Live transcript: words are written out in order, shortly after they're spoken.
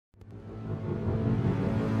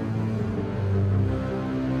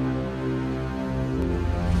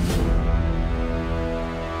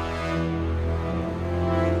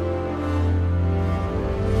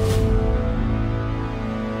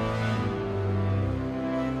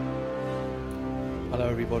Hello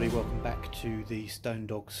everybody, welcome back to the Stone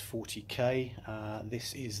Dogs 40k.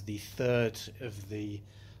 This is the third of the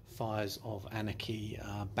Fires of Anarchy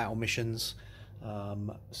battle missions.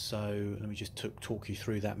 So let me just talk you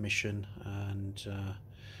through that mission, and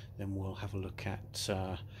then we'll have a look at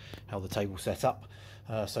how the table's set up.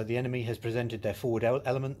 So the enemy has presented their forward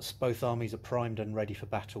elements. Both armies are primed and ready for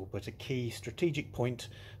battle, but a key strategic point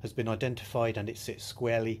has been identified and it sits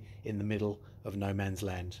squarely in the middle of no man's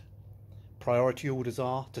land. Priority orders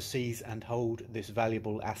are to seize and hold this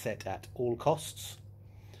valuable asset at all costs.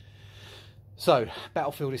 So,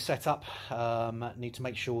 battlefield is set up. Need to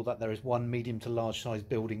make sure that there is one medium to large size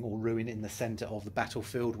building or ruin in the centre of the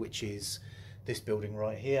battlefield, which is this building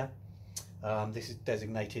right here. This is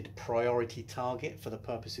designated priority target for the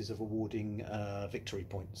purposes of awarding victory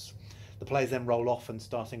points. The players then roll off and,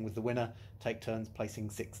 starting with the winner, take turns placing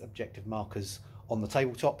 6 objective markers on the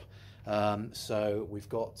tabletop. So we've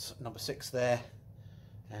got number 6 there,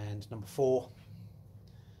 and number 4,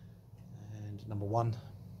 and number 1,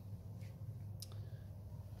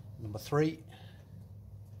 number 3,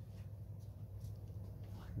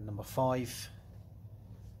 number 5,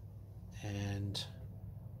 and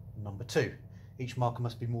number 2. Each marker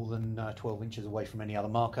must be more than 12 inches away from any other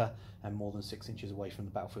marker and more than 6 inches away from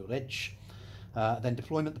the battlefield edge. Then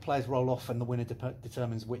deployment, the players roll off and the winner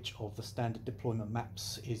determines which of the standard deployment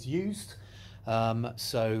maps is used.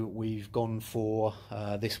 So we've gone for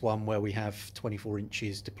this one where we have 24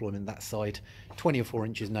 inches deployment that side, 24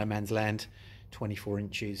 inches no man's land, 24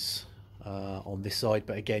 inches on this side,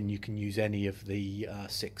 but again you can use any of the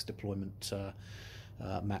 6 deployment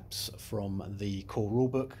maps from the core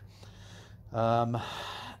rulebook.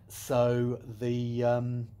 So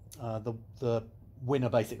the winner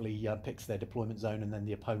basically picks their deployment zone, and then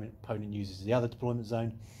the opponent uses the other deployment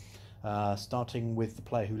zone. Starting with the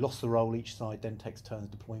player who lost the roll, each side then takes turns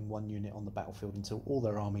deploying 1 unit on the battlefield until all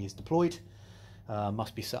their army is deployed.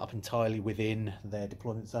 Must be set up entirely within their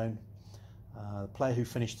deployment zone. The player who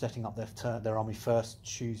finished setting up their army first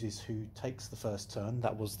chooses who takes the first turn.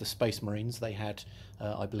 That was the Space Marines. They had,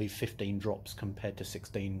 I believe, 15 drops compared to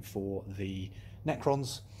 16 for the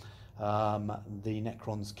Necrons. The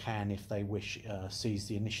Necrons can, if they wish, seize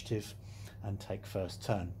the initiative and take first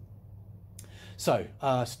turn. So,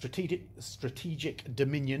 strategic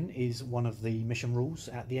dominion is one of the mission rules.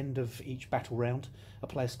 At the end of each battle round, a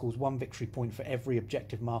player scores 1 victory point for every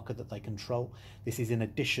objective marker that they control. This is in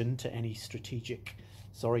addition to any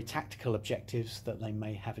tactical objectives that they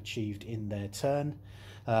may have achieved in their turn.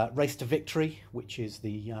 Race to victory, which is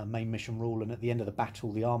the main mission rule, and at the end of the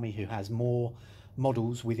battle, the army who has more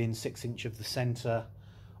models within 6 inches of the centre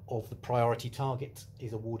of the priority target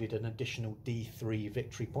is awarded an additional D3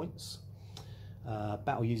 victory points.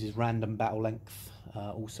 Battle uses random battle length,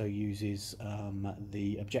 also uses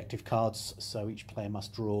the objective cards, so each player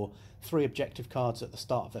must draw 3 objective cards at the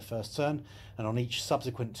start of their first turn, and on each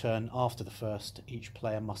subsequent turn after the first, each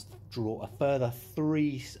player must draw a further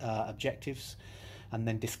 3 objectives and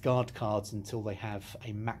then discard cards until they have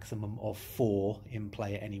a maximum of 4 in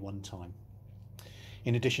play at any one time.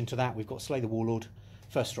 In addition to that, we've got Slay the Warlord,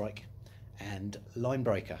 First Strike, and Line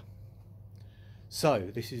Breaker. So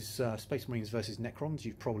this is Space Marines versus Necrons.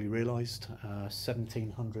 You've probably realised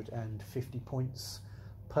 1750 points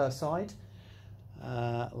per side.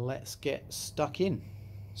 Let's get stuck in.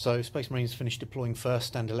 So Space Marines finished deploying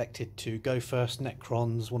first and elected to go first.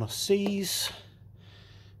 Necrons want to seize,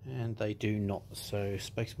 and they do not. So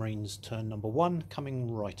Space Marines turn number 1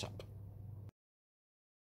 coming right up.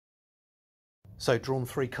 So drawn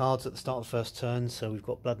 3 cards at the start of the first turn. So we've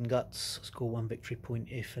got Blood and Guts, score 1 victory point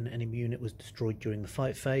if an enemy unit was destroyed during the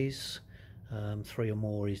fight phase. 3 or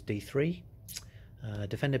more is D3.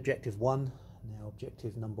 Defend objective 1. Now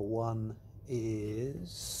objective number 1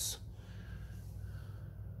 is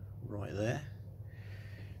right there.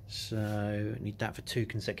 So need that for 2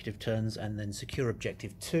 consecutive turns, and then secure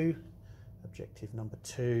objective 2. Objective number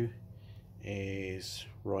 2 is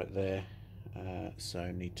right there.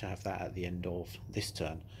 So need to have that at the end of this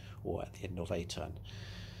turn, or at the end of a turn.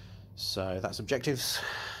 So that's objectives,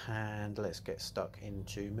 and let's get stuck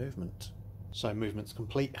into movement. So movement's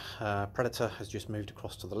complete. Predator has just moved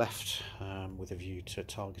across to the left with a view to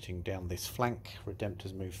targeting down this flank.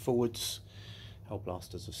 Redemptors move forwards.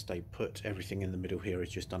 Hellblasters have stayed put. Everything in the middle here has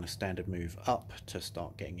just done a standard move up to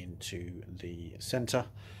start getting into the centre.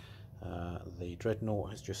 The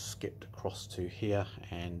Dreadnought has just skipped across to here,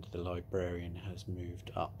 and the Librarian has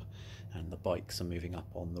moved up, and the bikes are moving up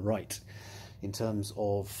on the right. In terms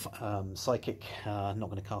of Psychic, not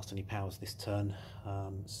going to cast any powers this turn,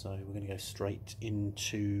 so we're going to go straight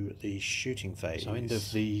into the shooting phase. So end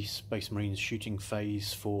of the Space Marines shooting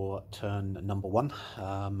phase for turn number 1.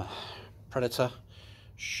 Predator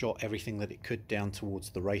shot everything that it could down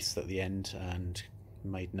towards the Wraiths at the end and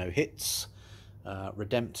made no hits.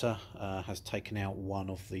 Redemptor has taken out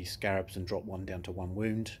one of the Scarabs and dropped one down to 1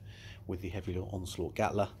 wound with the Heavy Onslaught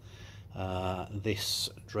Gatler. This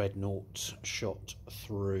Dreadnought shot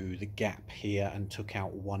through the gap here and took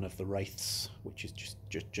out one of the Wraiths, which is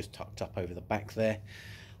just tucked up over the back there.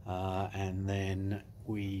 And then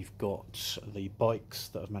we've got the bikes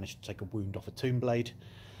that have managed to take a wound off a Tombblade.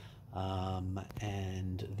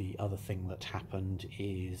 And the other thing that happened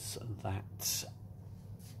is that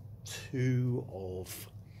 2 of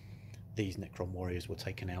these Necron warriors were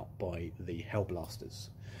taken out by the Hellblasters.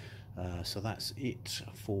 So that's it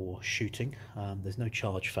for shooting. There's no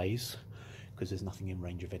charge phase because there's nothing in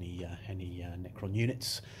range of any Necron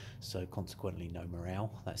units, so consequently no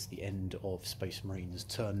morale. That's the end of Space Marines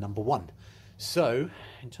turn number 1. So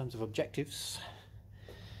in terms of objectives,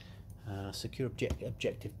 secure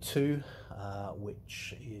objective 2,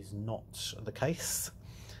 which is not the case.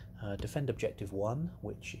 Defend objective 1,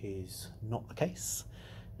 which is not the case.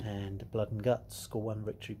 And Blood and Guts, score 1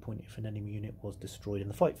 victory point if an enemy unit was destroyed in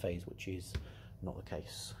the fight phase, which is not the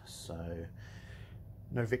case. So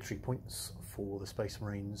no victory points for the Space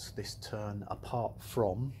Marines this turn, apart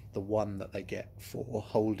from the one that they get for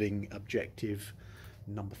holding objective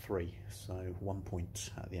number 3. So 1 point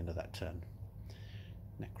at the end of that turn.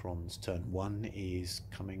 Necron's turn 1 is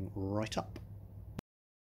coming right up.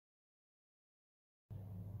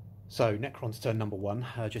 So Necron's turn number 1,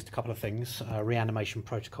 just a couple of things. Reanimation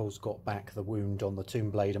Protocols got back the wound on the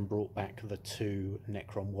Tombblade and brought back the 2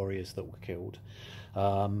 Necron warriors that were killed.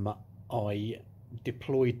 I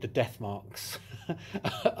deployed the death marks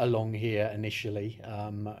along here initially,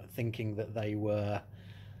 thinking that they were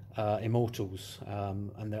immortals,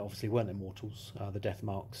 and they obviously weren't immortals. The death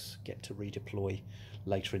marks get to redeploy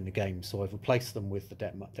later in the game, so I've replaced them with the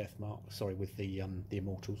with the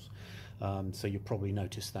immortals. So you'll probably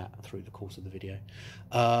notice that through the course of the video.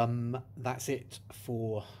 That's it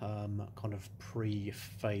for kind of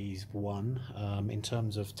pre-phase 1. In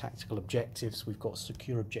terms of tactical objectives, we've got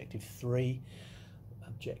secure objective 3.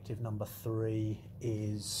 Objective number 3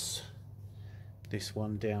 is this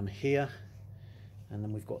one down here. And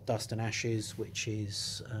then we've got Dust and Ashes, which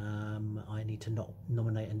is I need to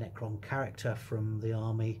nominate a Necron character from the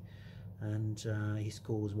army, and he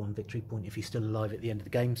scores 1 victory point if he's still alive at the end of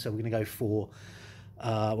the game. So we're going to go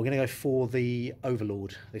for the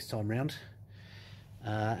Overlord this time round,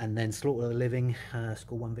 and then Slaughter the Living,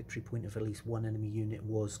 score 1 victory point if at least 1 enemy unit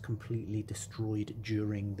was completely destroyed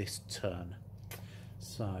during this turn.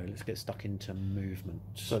 So let's get stuck into movement.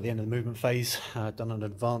 So at the end of the movement phase, done an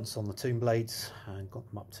advance on the Tombblades and got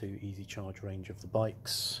them up to easy charge range of the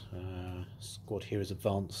bikes. Squad here is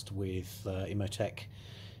advanced with Imhotep,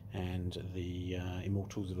 and the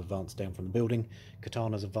Immortals have advanced down from the building.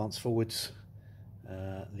 Katana's advanced forwards.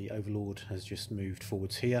 The Overlord has just moved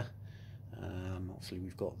forwards here. Obviously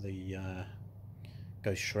we've got the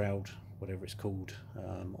Ghost Shroud, whatever it's called,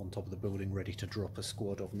 on top of the building, ready to drop a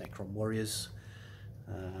squad of Necron warriors.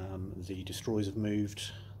 The Destroyers have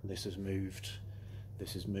moved, this has moved,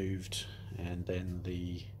 this has moved, and then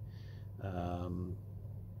the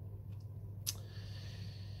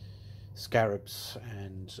Scarabs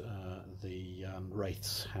and the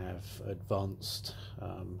Wraiths have advanced,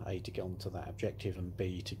 A, to get onto that objective, and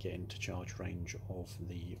B, to get into charge range of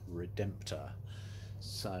the Redemptor.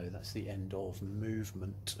 So that's the end of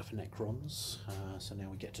movement for Necrons. So now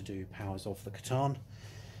we get to do powers of the Catan.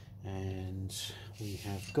 And we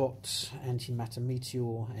have got Antimatter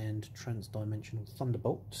Meteor and Transdimensional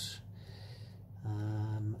Thunderbolt.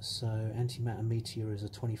 So Antimatter Meteor is a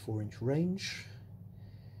 24-inch range.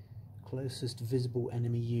 Closest visible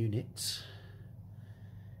enemy unit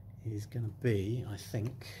is going to be, I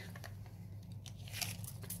think,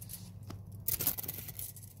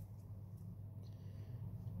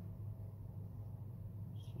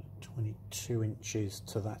 so 22 inches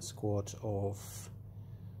to that squad of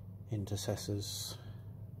Intercessors,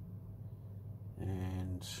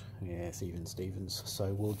 and yeah, it's even Stevens.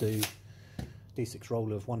 So we'll do D6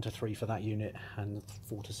 roll of 1 to 3 for that unit and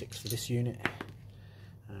 4 to 6 for this unit,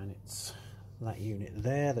 and it's that unit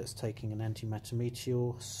there that's taking an Antimatter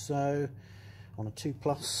Meteor. So on a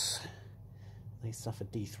 2+, they suffer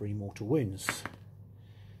D3 mortal wounds.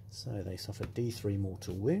 So they suffer D3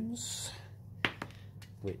 mortal wounds,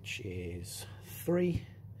 which is 3.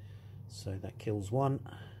 So that kills 1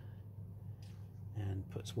 and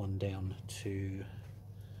puts 1 down to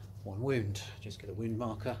 1 wound. Just get a wound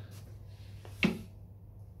marker.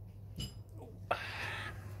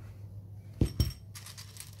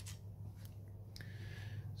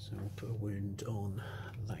 So I'll put a wound on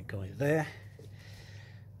that guy there.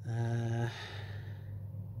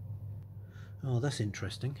 Oh, that's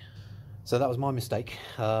interesting. So that was my mistake.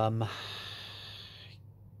 I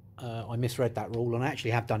misread that rule, and I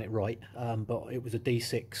actually have done it right, but it was a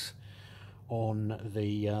D6 on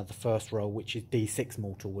the first roll, which is D6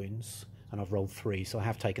 mortal wounds, and I've rolled 3, so I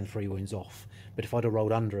have taken 3 wounds off. But if I'd have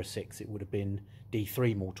rolled under a 6, it would have been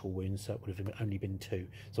D3 mortal wounds, so it would have only been 2.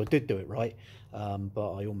 So I did do it right,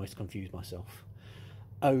 but I almost confused myself.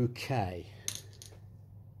 Okay.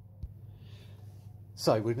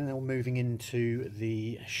 So we're now moving into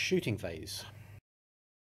the shooting phase.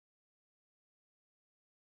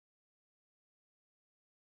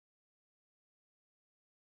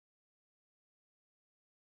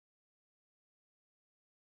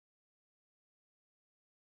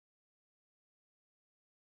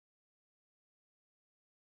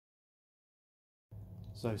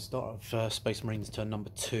 So start of Space Marines turn number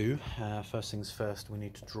 2. First things first, we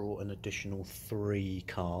need to draw an additional 3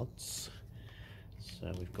 cards.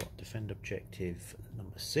 So we've got defend objective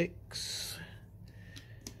number 6,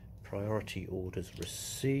 priority orders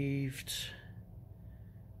received,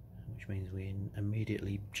 which means we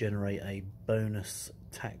immediately generate a bonus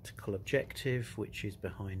tactical objective, which is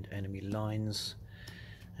behind enemy lines,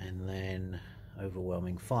 and then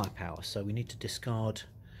overwhelming firepower. So we need to discard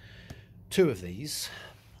 2 of these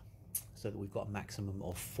so that we've got a maximum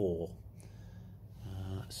of 4.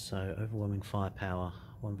 So overwhelming firepower,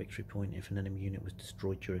 1 victory point if an enemy unit was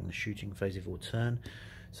destroyed during the shooting phase of your turn.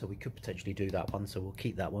 So we could potentially do that one, so we'll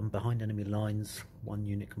keep that one. Behind enemy lines, 1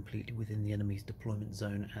 unit completely within the enemy's deployment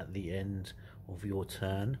zone at the end of your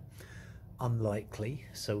turn. Unlikely,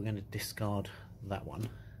 so we're going to discard that one.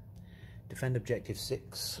 Defend objective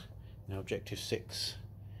 6. Now objective 6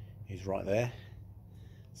 is right there,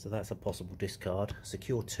 so that's a possible discard.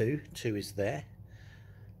 Secure 2. 2 is there.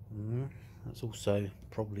 That's also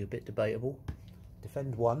probably a bit debatable.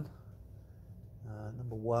 Defend 1.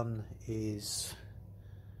 Number 1 is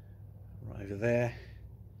right over there.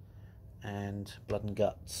 And blood and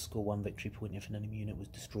guts. Score 1 victory point if an enemy unit was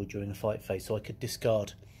destroyed during the fight phase. So I could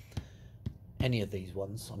discard any of these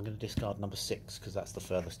ones. I'm going to discard number 6 because that's the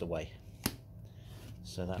furthest away.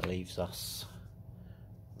 So that leaves us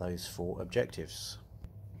those 4 objectives.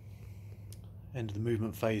 End of the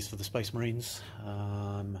movement phase for the Space Marines.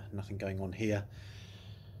 Nothing going on here.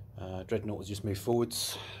 Dreadnought has just moved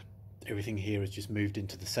forwards. Everything here has just moved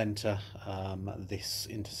into the centre. This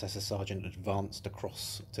Intercessor Sergeant advanced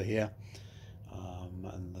across to here,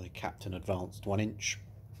 and the Captain advanced 1 inch.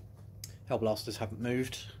 Hellblasters haven't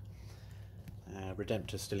moved.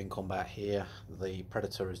 Redemptor's still in combat here. The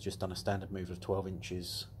Predator has just done a standard move of 12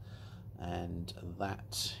 inches, and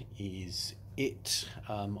that is it.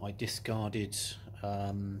 I discarded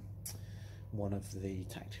one of the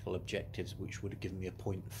tactical objectives, which would have given me a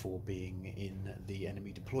point for being in the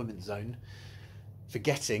enemy deployment zone,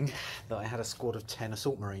 forgetting that I had a squad of 10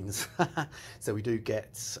 assault marines. So we do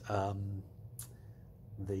get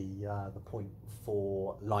the point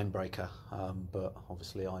for line breaker, but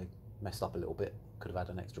obviously I messed up a little bit, could have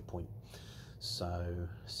had an extra point, so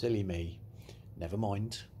silly me, never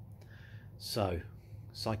mind. So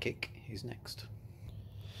Psychic is next.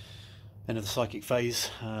 End of the Psychic phase.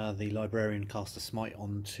 The Librarian cast a smite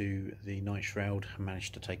onto the Night Shroud and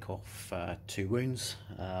managed to take off 2 wounds.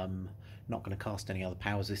 Not going to cast any other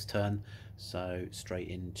powers this turn, so straight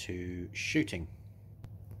into shooting.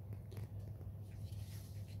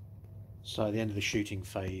 So at the end of the shooting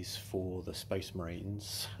phase for the Space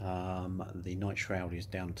Marines, the Night Shroud is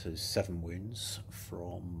down to 7 wounds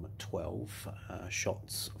from 12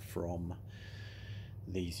 shots from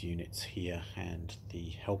these units here and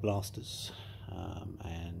the Hellblasters,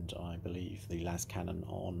 and I believe the las cannon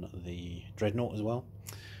on the Dreadnought as well.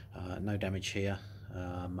 No damage here.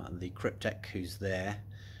 The Cryptek, who's there,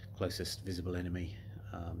 closest visible enemy,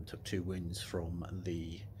 took 2 wounds from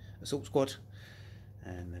the assault squad,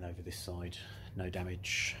 and then over this side, no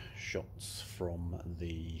damage. Shots from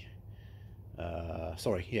the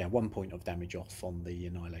 1 point of damage off on the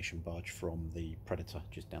Annihilation Barge from the Predator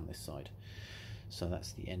just down this side. So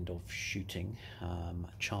that's the end of shooting.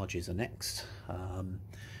 Charges are next.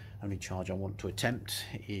 Only charge I want to attempt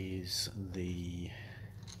is the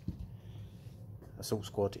assault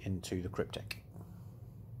squad into the Cryptek.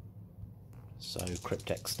 So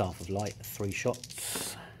Cryptek Staff of Light, 3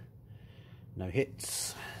 shots, no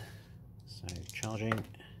hits, so charging,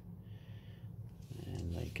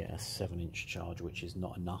 and they get a 7-inch charge, which is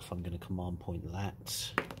not enough. I'm going to command point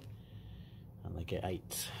that, and they get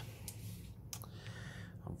 8.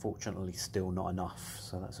 Unfortunately still not enough,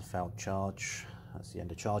 so that's a failed charge. That's the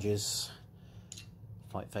end of charges.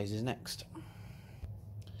 Fight phase is next.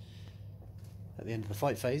 At the end of the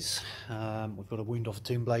fight phase, we've got a wound off a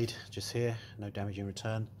tomb blade just here, no damage in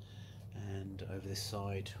return, and over this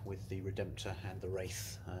side with the Redemptor and the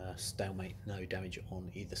Wraith, stalemate, no damage on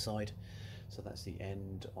either side. So that's the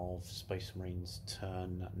end of Space Marines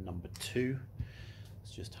turn number 2.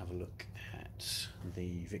 Let's just have a look at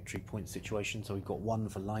the victory point situation. So we've got 1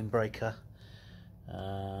 for Linebreaker,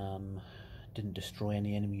 didn't destroy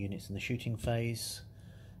any enemy units in the shooting phase,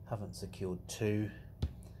 haven't secured 2,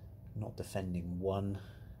 not defending 1,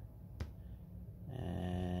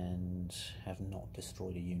 and have not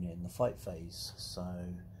destroyed a unit in the fight phase. So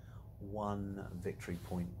 1 victory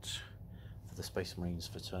point for the Space Marines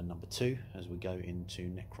for turn number 2 as we go into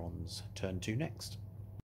Necron's turn 2 next.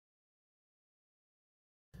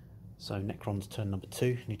 So Necron's turn number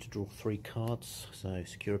 2, need to draw 3 cards. So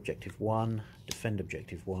secure objective 1, defend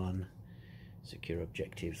objective 1, secure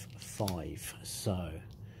objective 5. So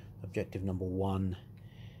objective number 1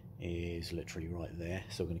 is literally right there,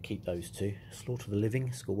 so we're going to keep those 2. Slaughter the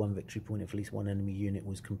living, score 1 victory point if at least 1 enemy unit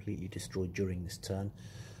was completely destroyed during this turn.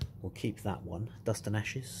 We'll keep that one. Dust and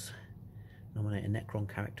Ashes, nominate a Necron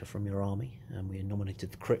character from your army, and we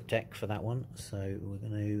nominated the Cryptek for that one, so we're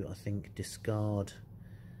going to, I think, discard,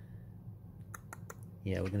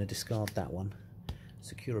 yeah, we're going to discard that one.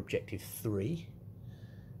 Secure objective 3.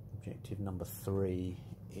 Objective number 3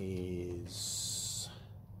 is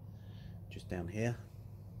just down here,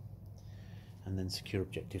 and then secure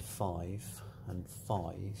objective 5, and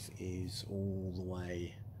 5 is all the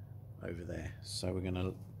way over there. So we're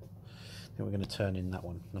going to turn in that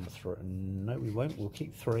one, number 3. No, we won't. We'll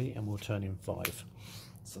keep 3 and we'll turn in 5.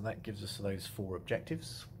 So that gives us those 4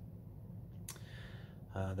 objectives.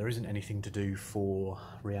 There isn't anything to do for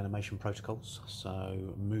reanimation protocols,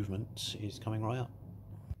 so movement is coming right up.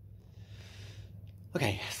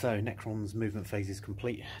 Okay, so Necron's movement phase is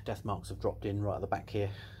complete. Death marks have dropped in right at the back here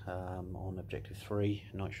on objective 3.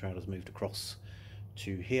 Night Shroud has moved across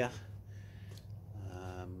to here.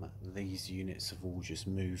 These units have all just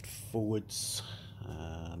moved forwards.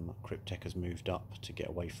 Cryptek has moved up to get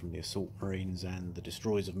away from the Assault Marines, and the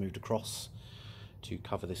Destroyers have moved across to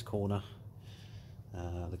cover this corner.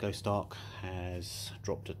 The Ghost Ark has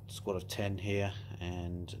dropped a squad of 10 here,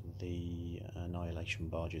 and the Annihilation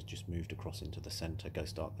Barge has just moved across into the centre.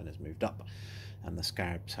 Ghost Ark then has moved up, and the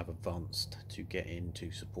Scarabs have advanced to get in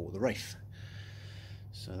to support the Wraith.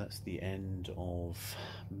 So that's the end of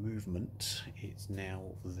movement. It's now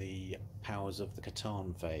the Powers of the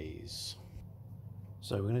Catan phase.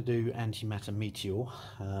 So we're going to do Antimatter Meteor.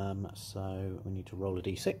 So we need to roll a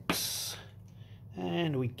d6,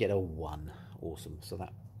 and we get a 1. Awesome. So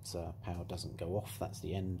that power doesn't go off. That's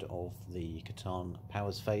the end of the Catan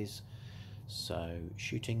Powers phase. So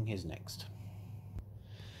shooting is next.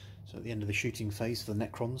 So at the end of the shooting phase for the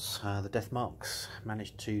Necrons, the Death Marks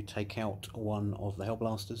managed to take out 1 of the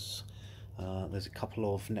Hellblasters. There's a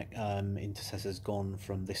couple of intercessors gone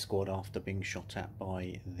from this squad after being shot at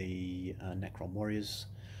by the Necron Warriors.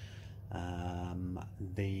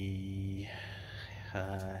 The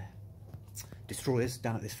Destroyers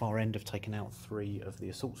down at this far end have taken out 3 of the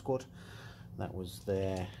Assault Squad. That was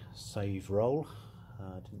their save roll.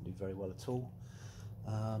 Didn't do very well at all.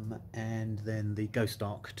 And then the Ghost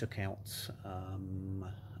Ark took out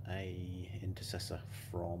a intercessor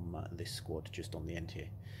from this squad just on the end here.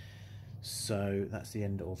 So that's the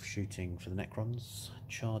end of shooting for the Necrons.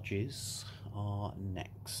 Charges are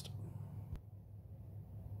next.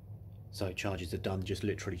 So charges are done, just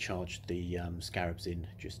literally charged the Scarabs in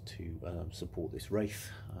just to support this Wraith.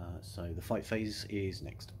 So the fight phase is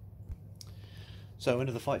next. So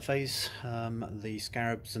into the fight phase, the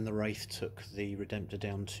Scarabs and the Wraith took the Redemptor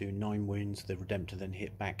down to 9 wounds. The Redemptor then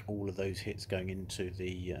hit back all of those hits going into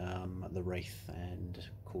the Wraith and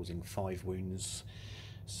causing 5 wounds.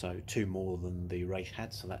 So 2 more than the Wraith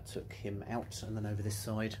had, so that took him out. And then over this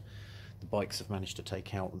side, the Bikes have managed to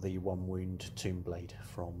take out the 1 wound Tomb Blade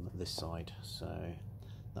from this side. So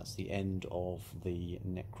that's the end of the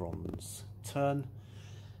Necron's turn.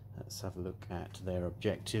 Let's have a look at their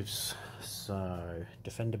objectives. So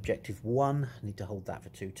defend objective 1, need to hold that for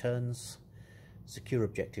 2 turns. Secure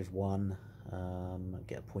objective 1,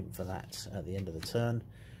 get a point for that at the end of the turn.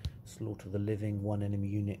 Slaughter the living, 1 enemy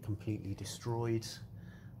unit completely destroyed.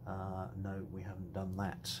 No, we haven't done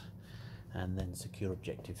that. and then secure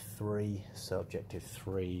objective 3. So objective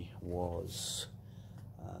 3 was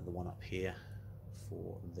the one up here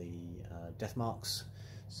for the death marks,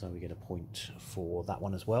 so we get a point for that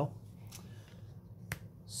one as well.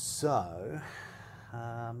 So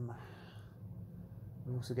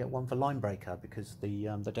we also get one for line breaker because the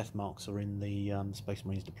death marks are in the Space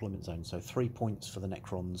Marines deployment zone, so 3 points for the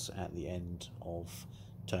Necrons at the end of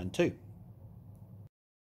turn 2.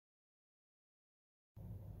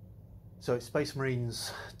 So it's Space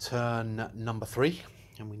Marines turn number 3,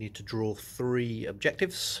 and we need to draw 3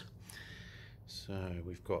 objectives. So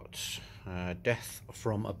we've got death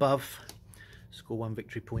from above. Score 1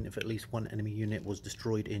 victory point if at least 1 enemy unit was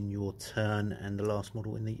destroyed in your turn, and the last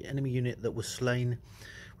model in the enemy unit that was slain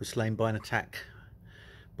by an attack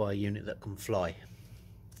by a unit that can fly.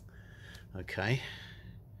 Okay.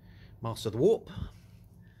 Master the Warp.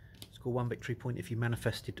 Score 1 victory point if you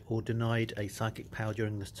manifested or denied a psychic power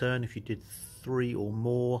during this turn. If you did 3 or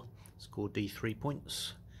more, score D3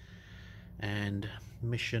 points. And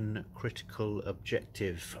mission critical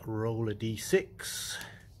objective, roll a D6.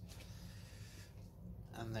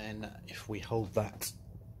 And then if we hold that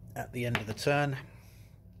at the end of the turn,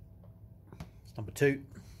 it's number 2,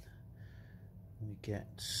 we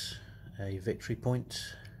get a victory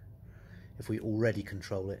point if we already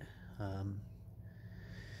control it.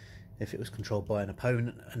 If it was controlled by an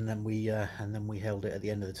opponent and then we held it at the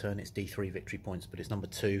end of the turn, it's D3 victory points, but it's number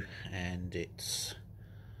 2 and it's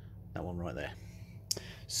that one right there.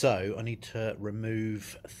 So I need to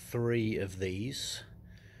remove 3 of these.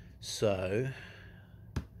 So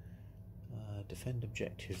defend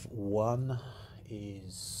objective 1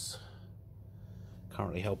 is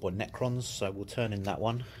currently held by Necrons, so we'll turn in that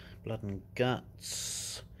one. Blood and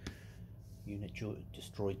Guts, unit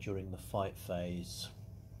destroyed during the fight phase.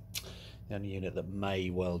 The only unit that may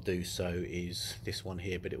well do so is this one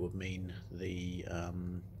here, but it would mean the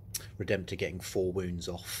Redemptor getting 4 wounds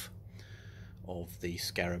off of the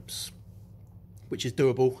Scarabs, which is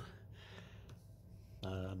doable.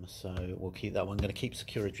 So we'll keep that one. I'm going to keep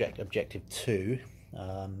secure objective 2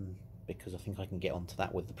 because I think I can get onto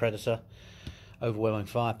that with the Predator. Overwhelming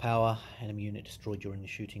firepower, enemy unit destroyed during the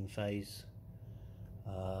shooting phase.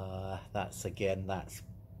 That's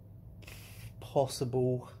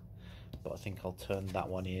possible, but I think I'll turn that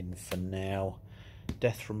one in for now.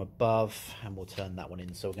 Death from above, and we'll turn that one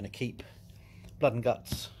in. So we're going to keep Blood and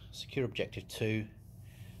Guts, secure objective 2,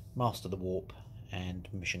 master the warp, and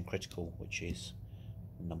mission critical, which is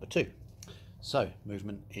number 2. So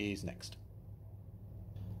movement is next.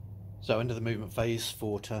 So into the movement phase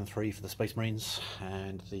for turn 3 for the Space Marines,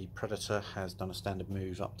 and the Predator has done a standard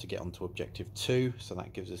move up to get onto objective 2, so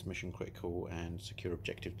that gives us mission critical and secure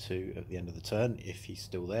objective 2 at the end of the turn if he's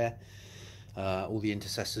still there. All the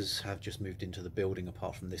intercessors have just moved into the building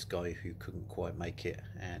apart from this guy who couldn't quite make it,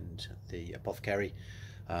 and the apothecary.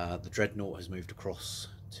 The dreadnought has moved across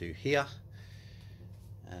to here.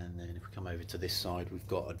 And then if we come over to this side, we've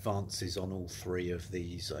got advances on all 3 of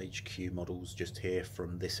these HQ models just here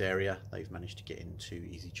from this area. They've managed to get into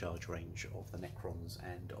easy charge range of the Necrons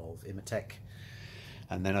and of Imatech.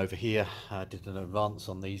 And then over here, I did an advance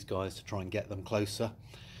on these guys to try and get them closer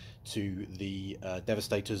to the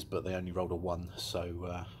Devastators, but they only rolled a 1,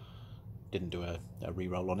 so didn't do a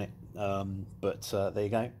re-roll on it. But there you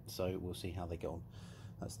go, so we'll see how they get on.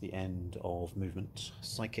 That's the end of movement.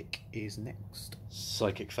 Psychic is next.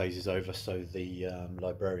 Psychic phase is over, so the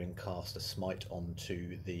Librarian cast a smite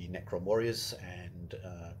onto the Necron warriors and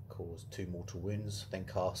caused 2 mortal wounds. Then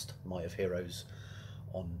cast Might of Heroes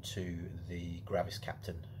onto the Gravis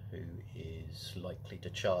Captain, who is likely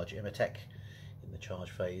to charge Imatech in the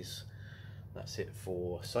charge phase. That's it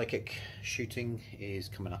for Psychic. Shooting is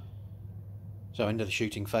coming up. So into the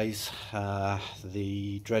shooting phase,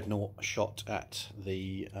 the Dreadnought shot at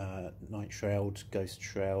the Night Shroud, Ghost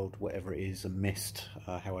Shroud, whatever it is, and missed.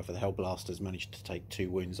 However, the Hellblasters managed to take 2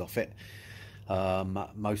 wounds off it.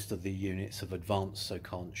 Most of the units have advanced, so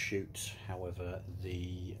can't shoot. However,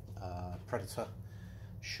 the Predator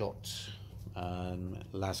shot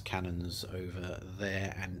las cannons over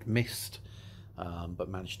there and missed, but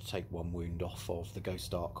managed to take 1 wound off of the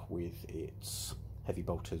Ghost Ark with its heavy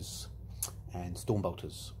bolters and storm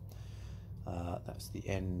bolters. That's the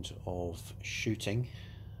end of shooting.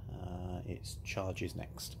 Its charge is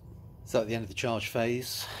next. So at the end of the charge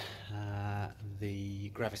phase, the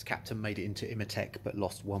Gravis Captain made it into Imatech but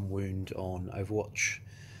lost 1 wound on Overwatch.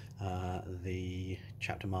 The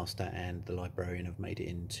Chapter Master and the Librarian have made it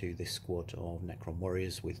into this squad of Necron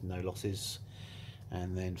warriors with no losses.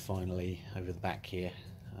 And then finally over the back here,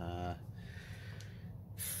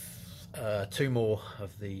 Two more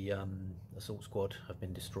of the assault squad have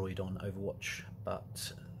been destroyed on Overwatch,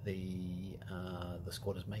 but the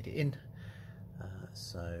squad has made it in,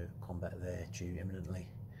 so combat there due imminently.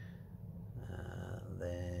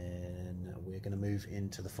 Then we're going to move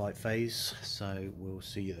into the fight phase, so we'll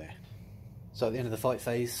see you there. So at the end of the fight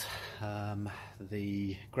phase,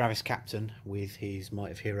 the Gravis captain with his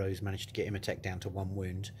Might of Heroes managed to get Imatech down to 1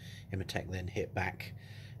 wound. Imatech then hit back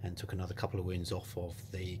and took another couple of wounds off of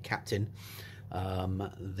the captain.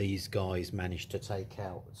 These guys managed to take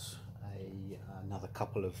out another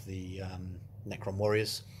couple of the Necron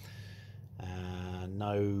warriors.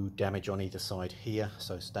 No damage on either side here,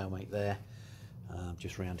 so stalemate there.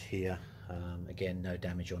 Just round here, again no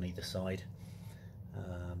damage on either side.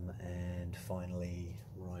 And finally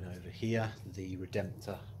right over here, the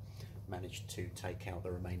Redemptor managed to take out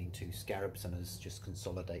the remaining 2 Scarabs and has just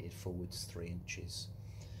consolidated forwards 3 inches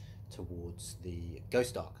towards the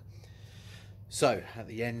Ghost Ark. So at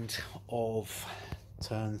the end of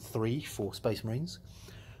turn 3 for Space Marines,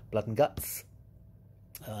 Blood and Guts,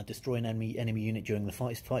 destroy an enemy unit during the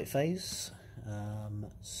fight phase.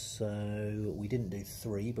 So we didn't do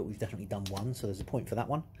 3, but we've definitely done 1, so there's a point for that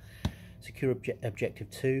one. Secure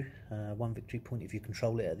objective 2, 1 victory point if you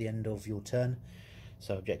control it at the end of your turn.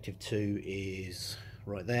 So objective 2 is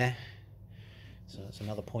right there, so that's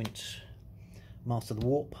another point. Master the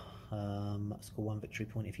Warp, score 1 victory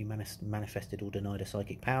point if you manifested or denied a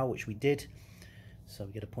psychic power, which we did, so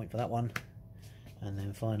we get a point for that one. And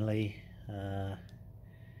then finally, at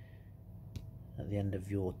the end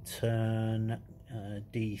of your turn,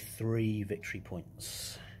 D3 victory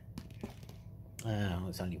points.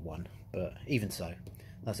 It's only 1, but even so,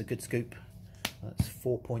 that's a good scoop. That's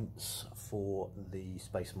 4 points for the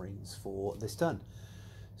Space Marines for this turn.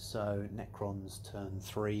 So Necron's turn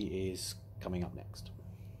 3 is coming up next.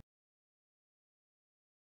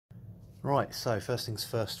 Right, so first things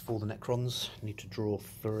first for the Necrons, need to draw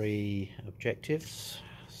 3 objectives.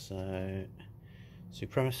 So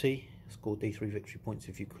Supremacy, score D3 victory points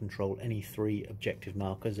if you control any 3 objective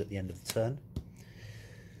markers at the end of the turn.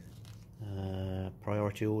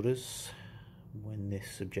 Priority orders, when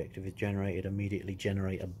this objective is generated, immediately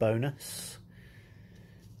generate a bonus.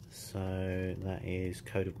 So that is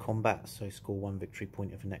Code of Combat, so score 1 victory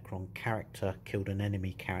point if a Necron character killed an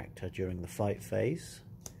enemy character during the fight phase.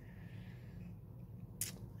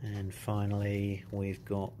 And finally we've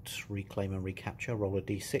got Reclaim and Recapture, roll a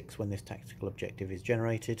d6 when this tactical objective is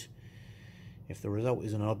generated. If the result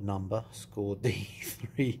is an odd number, score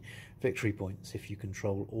d3 victory points if you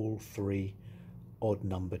control all 3 odd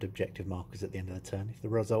numbered objective markers at the end of the turn. If the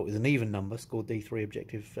result is an even number, score d3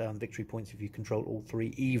 objective victory points if you control all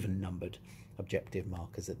 3 even numbered objective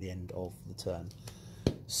markers at the end of the turn.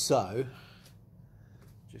 So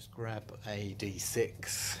just grab a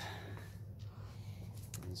d6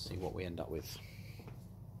 and see what we end up with.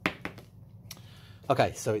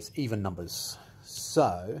 Okay, so it's even numbers,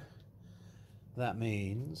 so that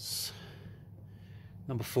means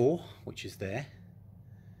number 4, which is there,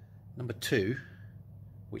 number 2,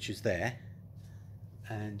 which is there,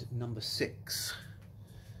 and number 6,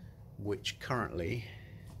 which currently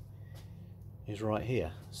is right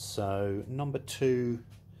here. So number 2,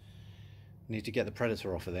 need to get the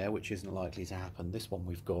Predator off of there, which isn't likely to happen. This one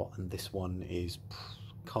we've got, and this one is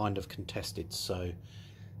kind of contested, so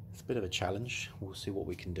it's a bit of a challenge. We'll see what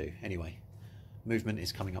we can do. Anyway, movement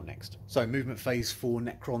is coming up next. So movement phase for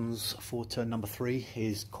Necrons for turn number 3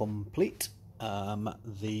 is complete.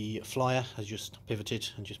 The flyer has just pivoted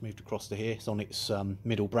and just moved across to here. It's on its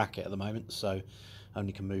middle bracket at the moment, so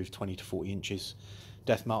only can move 20 to 40 inches.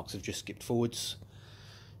 Death marks have just skipped forwards.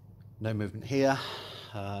 No movement here,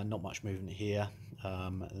 not much movement here.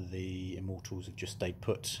 The Immortals have just stayed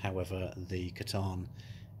put. However, the Catan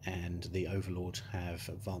and the Overlord have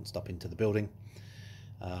advanced up into the building.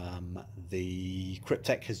 The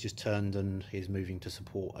Cryptek has just turned and is moving to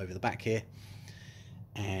support over the back here.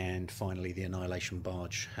 And finally the Annihilation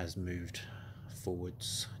Barge has moved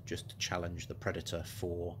forwards just to challenge the Predator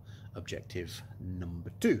for objective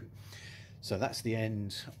number 2. So that's the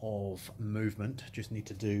end of movement. Just need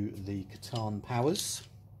to do the Catan powers,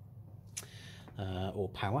 or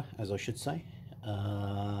power as I should say.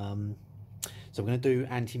 So I'm going to do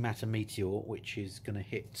Antimatter Meteor, which is going to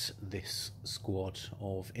hit this squad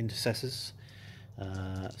of Intercessors.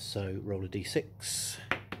 So roll a d6,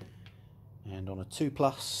 and on a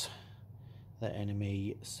 2+, the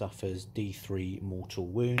enemy suffers d3 mortal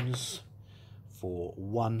wounds for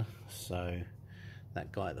 1. So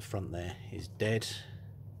that guy at the front there is dead.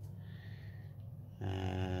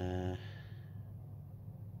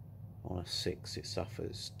 On a 6 it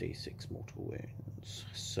suffers d6 mortal wounds.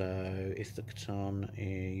 So if the Catan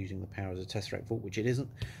is using the power as a Tesseract Vault, which it isn't,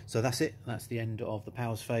 so that's it, that's the end of the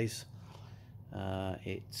powers phase.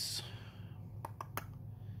 It's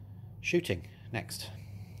shooting next.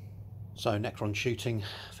 So Necron shooting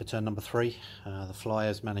for turn number 3. The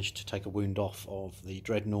flyers managed to take a wound off of the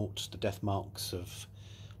Dreadnought. The death marks have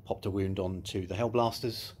popped a wound onto the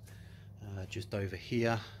Hellblasters. Just over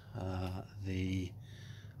here, the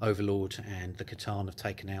Overlord and the Catan have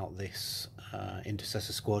taken out this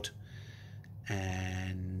Intercessor squad.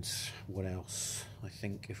 And what else? I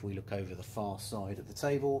think if we look over the far side of the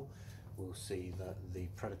table, we'll see that the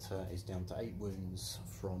Predator is down to 8 wounds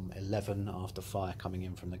from 11 after fire coming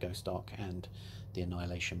in from the Ghost Ark and the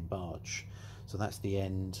Annihilation Barge. So that's the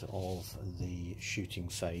end of the shooting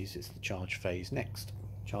phase. It's the charge phase next.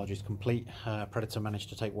 Charge is complete. Predator managed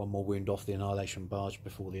to take 1 more wound off the Annihilation Barge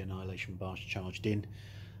before the Annihilation Barge charged in.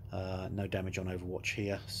 No damage on Overwatch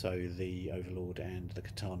here, so the Overlord and the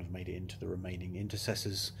Catan have made it into the remaining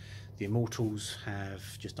Intercessors. The Immortals have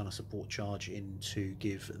just done a support charge in to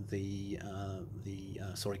give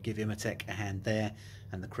give Imatech a hand there,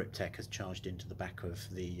 and the Cryptek has charged into the back of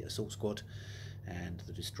the Assault Squad, and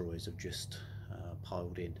the Destroyers have just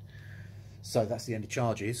piled in. So that's the end of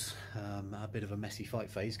charges. A bit of a messy fight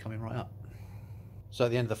phase coming right up. So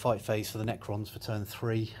at the end of the fight phase for the Necrons for turn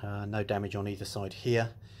 3, no damage on either side here.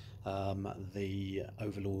 The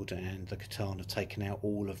Overlord and the Catan have taken out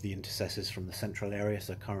all of the Intercessors from the central area,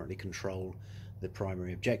 so currently control the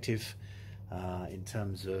primary objective. In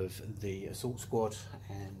terms of the Assault Squad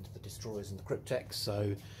and the Destroyers and the Cryptek,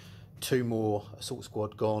 so 2 more Assault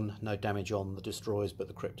Squad gone, no damage on the Destroyers, but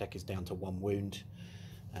the Cryptek is down to 1 wound.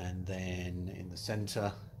 And then in the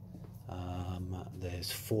centre,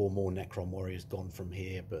 there's 4 more Necron warriors gone from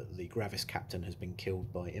here, but the Gravis Captain has been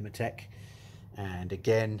killed by Imatech. And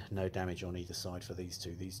again, no damage on either side for these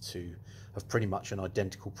two. These two have pretty much an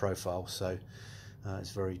identical profile, so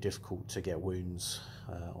it's very difficult to get wounds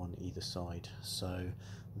on either side. So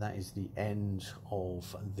that is the end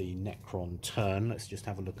of the Necron turn. Let's just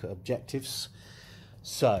have a look at objectives.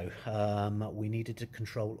 So we needed to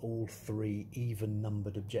control all 3 even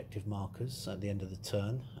numbered objective markers at the end of the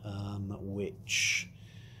turn, which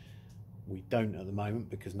we don't at the moment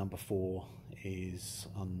because number 4 is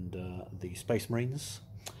under the Space Marines.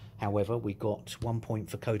 However, we got 1 point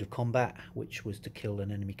for Code of Combat, which was to kill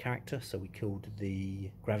an enemy character, so we killed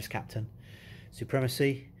the Gravis Captain.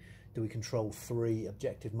 Supremacy, do we control 3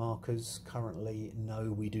 objective markers? Currently,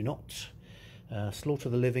 no, we do not. Slaughter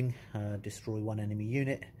the living, destroy 1 enemy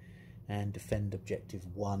unit, and defend objective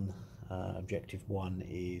 1. Objective 1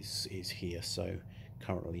 is here, so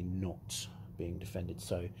currently not being defended.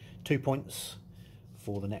 So 2 points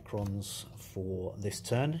for the Necrons for this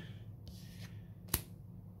turn.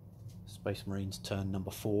 Space Marines turn number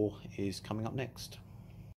 4 is coming up next.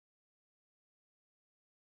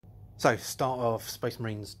 So start of Space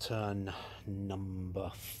Marines turn number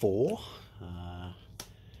 4.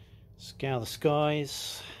 Scour the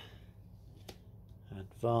skies,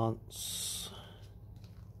 advance,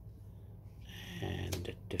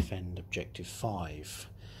 and defend objective 5.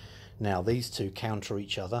 Now these two counter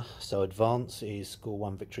each other, so advance is score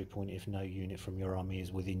 1 victory point if no unit from your army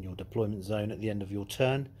is within your deployment zone at the end of your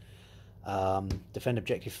turn. Defend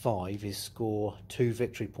objective 5 is score 2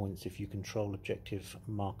 victory points if you control objective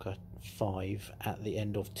marker 5 at the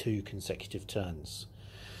end of 2 consecutive turns.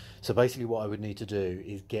 So basically what I would need to do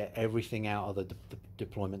is get everything out of the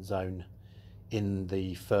deployment zone in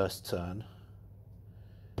the first turn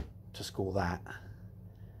to score that,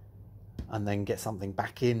 and then get something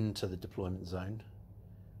back into the deployment zone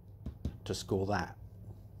to score that,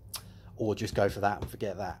 or just go for that and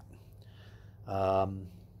forget that,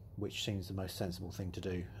 which seems the most sensible thing to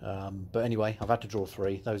do. But anyway, I've had to draw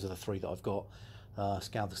 3. Those are the 3 that I've got.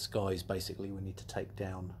 Scour the skies, basically we need to take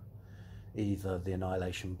down either the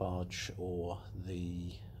Annihilation Barge or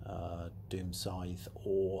the Doom Scythe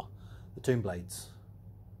or the Tomb Blades.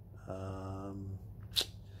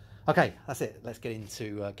 Okay, that's it. Let's get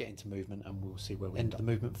into movement, and we'll see where we end up. The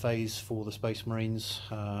movement phase for the Space Marines.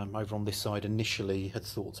 Over on this side, initially had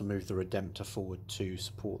thought to move the Redemptor forward to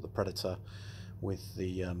support the Predator with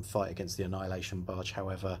the fight against the Annihilation Barge.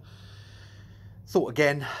 However, thought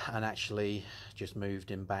again and actually just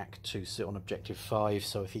moved him back to sit on objective 5.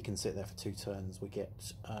 So if he can sit there for 2 turns, we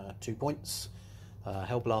get 2 points.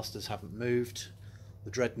 Hellblasters haven't moved.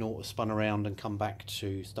 The Dreadnought has spun around and come back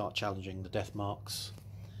to start challenging the death marks.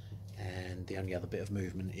 And the only other bit of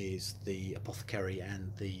movement is the Apothecary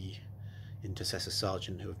and the Intercessor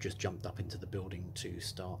Sergeant, who have just jumped up into the building to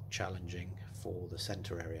start challenging for the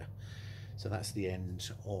centre area. So that's the end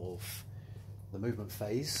of the movement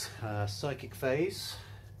phase. Psychic phase,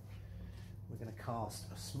 we're going to cast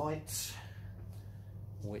a Smite,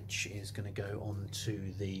 which is going to go on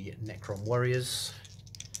to the Necron Warriors,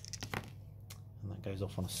 and that goes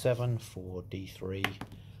off on a 7 for D3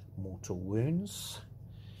 mortal wounds,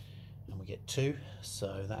 and we get 2,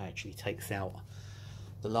 so that actually takes out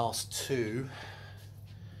the last 2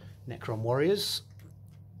 Necron Warriors.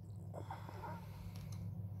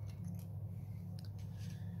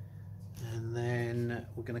 And then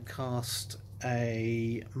we're going to cast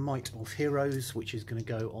a Might of Heroes, which is going to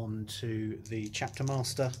go on to the Chapter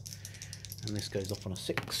Master, and this goes off on a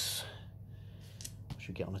 6.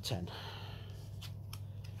 Should get on a 10.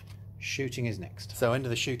 Shooting is next. So into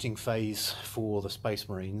the shooting phase for the Space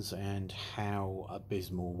Marines, and how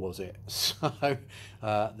abysmal was it? So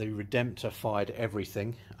the Redemptor fired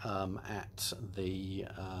everything at the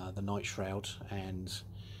Night Shroud, and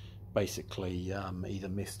basically either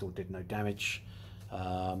missed or did no damage.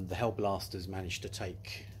 The Hellblasters managed to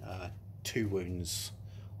take 2 wounds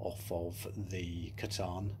off of the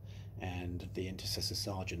Catan, and the Intercessor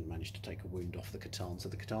Sergeant managed to take a wound off the Catan, so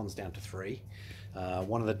the Catan's down to 3.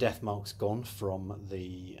 One of the death marks gone from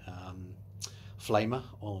the Flamer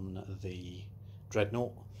on the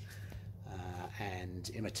Dreadnought, and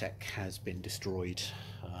Imatech has been destroyed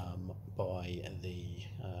by the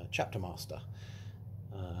Chapter Master.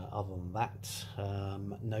 Other than that,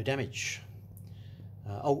 no damage.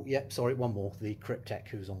 Oh, yep, sorry, one more. The Cryptek,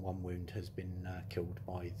 who's on 1 wound, has been killed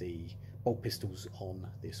by the bolt pistols on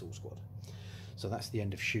the Assault Squad. So that's the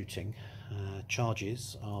end of shooting.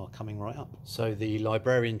 Charges are coming right up. So the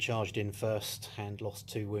Librarian charged in first and lost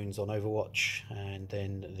 2 wounds on Overwatch, and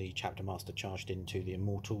then the Chapter Master charged into the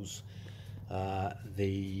Immortals.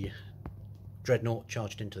 The Dreadnought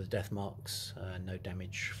charged into the Death Marks, no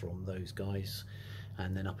damage from those guys.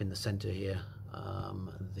 And then up in the centre here,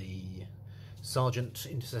 the Sergeant,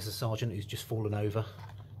 Intercessor Sergeant, who's just fallen over,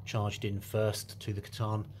 charged in first to the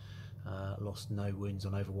Catan, lost no wounds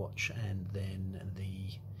on Overwatch, and then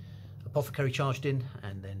the Apothecary charged in,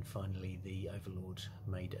 and then finally the Overlord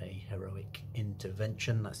made a heroic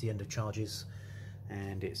intervention. That's the end of charges,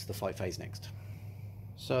 and it's the fight phase next.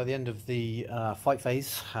 So at the end of the fight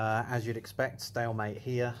phase, as you'd expect, stalemate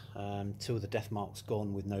here. 2 of the death marks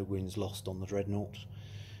gone with no wounds lost on the Dreadnought.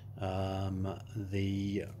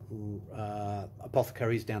 The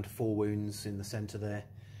Apothecary's down to 4 wounds in the centre there.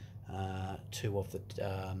 2 of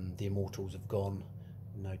the Immortals have gone,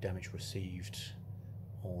 no damage received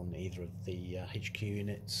on either of the HQ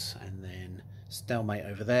units, and then stalemate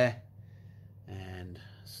over there and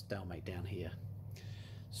stalemate down here.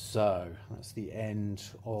 So that's the end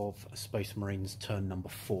of Space Marines turn number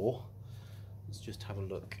 4. Let's just have a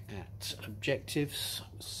look at objectives.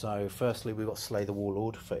 So firstly, we've got Slay the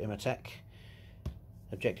Warlord for Imatech.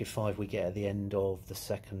 Objective 5 we get at the end of the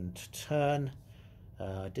 2nd turn.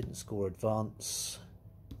 Didn't score advance,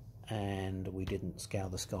 and we didn't scour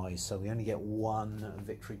the skies, so we only get 1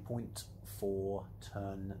 victory point for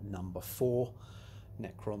turn number 4.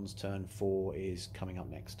 Necron's turn 4 is coming up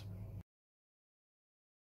next.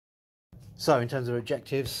 So in terms of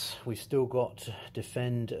objectives, we've still got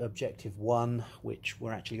defend objective 1, which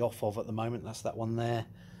we're actually off of at the moment. That's that one there.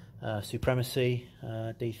 Supremacy,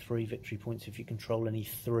 D3 victory points if you control any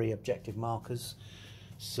 3 objective markers.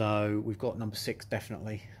 So we've got number 6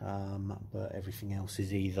 definitely, but everything else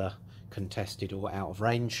is either contested or out of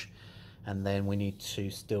range. And then we need to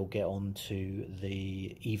still get on to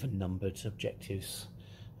the even numbered objectives,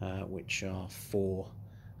 which are 4,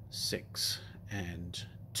 6 and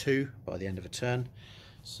 2 by the end of a turn.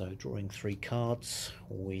 So drawing 3 cards,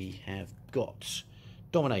 we have got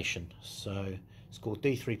Domination. So score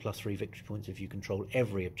D3 plus 3 victory points if you control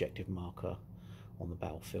every objective marker on the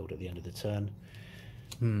battlefield at the end of the turn.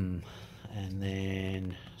 And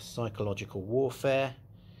then Psychological Warfare.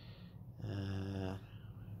 An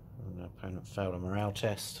opponent failed a morale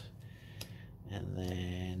test. And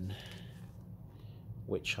then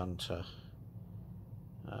Witch Hunter.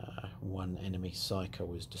 1 enemy psycho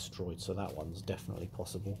was destroyed, so that one's definitely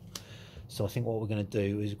possible. So I think what we're going to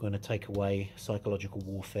do is we're going to take away Psychological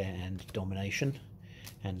Warfare and Domination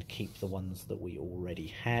and keep the ones that we already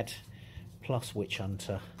had, plus Witch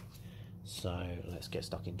Hunter. So let's get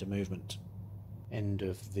stuck into movement. End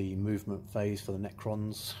of the movement phase for the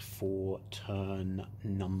Necrons for turn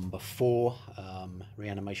number 4.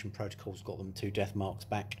 Reanimation Protocol's got them 2 death marks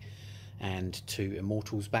back and 2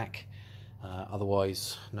 Immortals back.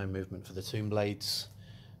 Otherwise, no movement for the Tomb Blades,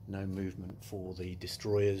 no movement for the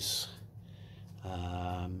Destroyers.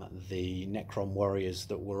 The Necron warriors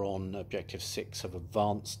that were on objective 6 have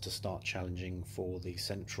advanced to start challenging for the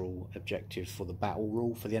central objective for the battle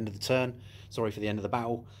rule for the end of the turn, sorry, for the end of the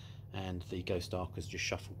battle, and the Ghost Ark has just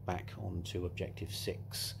shuffled back onto objective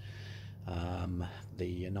 6.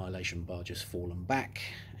 The Annihilation Barge has fallen back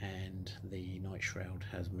and the Night Shroud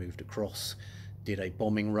has moved across, did a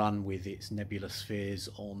bombing run with its nebula spheres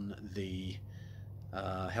on the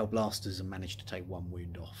Hellblasters and managed to take 1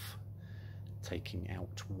 wound off, taking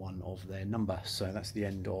out 1 of their number. So that's the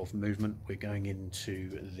end of movement. We're going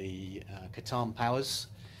into the Catan powers,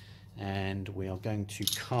 and we are going to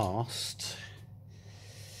cast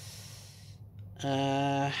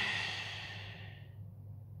we're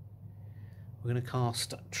going to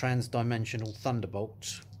cast Transdimensional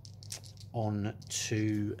Thunderbolt on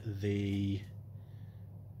to the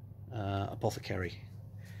Apothecary.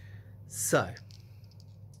 So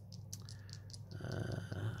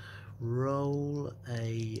roll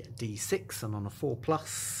a d6, and on a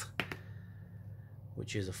 4+,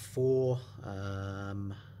 which is a 4,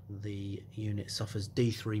 the unit suffers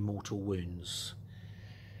d3 mortal wounds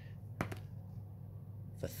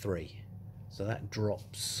for 3. So that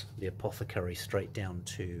drops the Apothecary straight down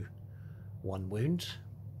to 1 wound.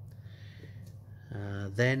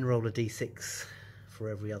 Then roll a d6 for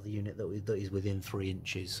every other unit that is within 3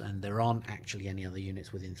 inches, and there aren't actually any other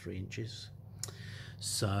units within 3 inches.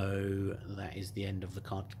 So that is the end of the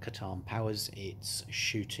Catan powers. It's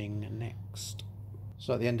shooting next.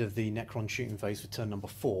 So at the end of the Necron shooting phase for turn number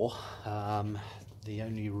 4, the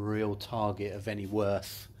only real target of any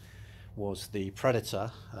worth was the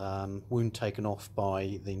Predator. Wound taken off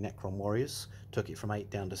by the Necron warriors, took it from 8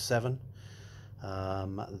 down to 7.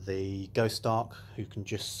 The Ghost Ark, who can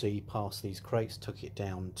just see past these crates, took it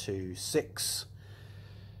down to 6.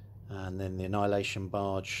 And then the Annihilation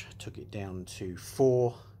Barge took it down to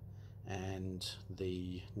 4, and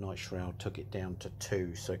the Night Shroud took it down to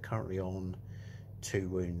 2. So currently on 2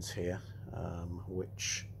 wounds here,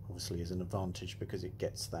 which obviously is an advantage because it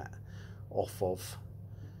gets that off of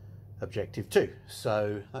objective 2.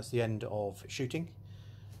 So that's the end of shooting.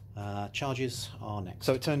 Charges are next.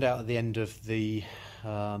 So it turned out at the end of the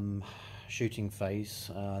shooting phase,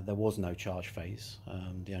 there was no charge phase.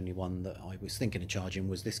 The only one that I was thinking of charging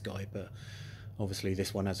was this guy, but obviously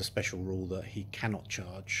this one has a special rule that he cannot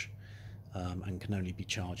charge and can only be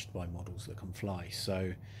charged by models that can fly.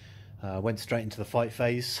 So went straight into the fight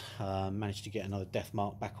phase, managed to get another death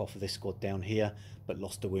mark back off of this squad down here, but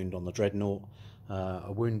lost a wound on the Dreadnought,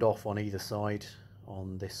 a wound off on either side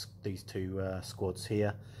on these 2 squads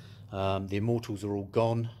here. The Immortals are all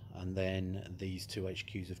gone, and then these 2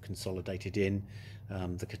 HQs have consolidated in.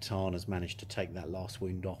 The Catan has managed to take that last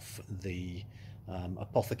wound off the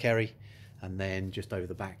Apothecary, and then just over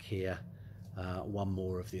the back here, 1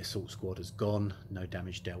 more of the Assault Squad has gone, no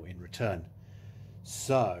damage dealt in return.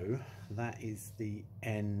 So that is the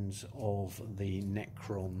end of the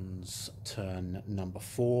Necrons turn number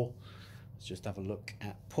 4. Let's just have a look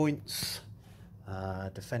at points.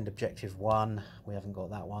 Defend objective 1, we haven't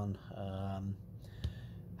got that one.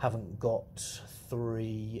 Haven't got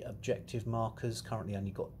 3 objective markers, currently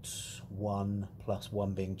only got 1 plus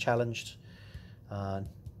 1 being challenged.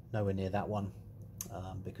 Nowhere near that one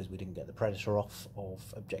because we didn't get the Predator off of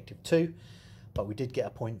objective 2, but we did get a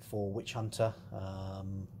point for Witch Hunter.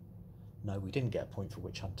 No, we didn't get a point for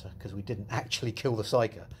Witch Hunter because we didn't actually kill the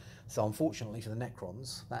Psyker. So unfortunately for the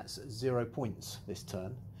Necrons, that's 0 points this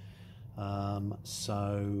turn.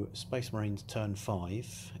 So Space Marines turn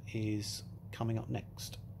 5 is coming up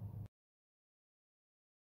next.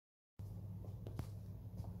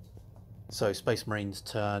 So Space Marines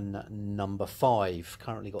turn number 5,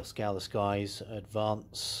 currently got Scour the Skies,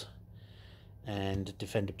 Advance and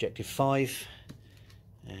Defend Objective 5,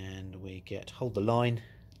 and we get Hold the Line,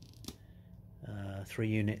 3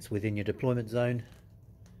 units within your deployment zone,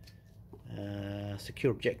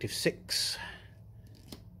 Secure Objective 6,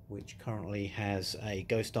 which currently has a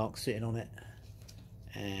Ghost Ark sitting on it,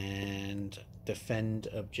 and Defend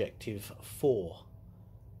Objective 4,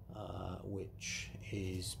 which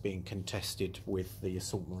is being contested with the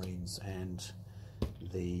Assault Marines and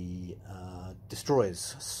the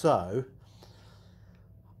Destroyers. So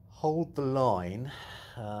Hold the Line,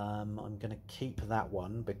 I'm going to keep that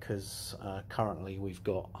one because currently we've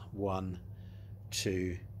got 1,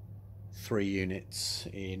 2, 3 units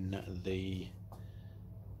in the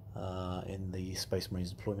Space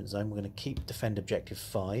Marines deployment zone. We're going to keep Defend Objective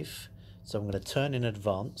 5, so I'm going to turn in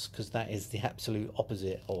Advance because that is the absolute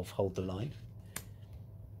opposite of Hold the Line.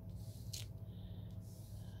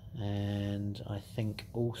 And I think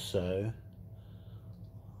also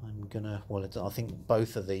I'm gonna, well, I think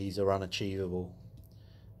both of these are unachievable,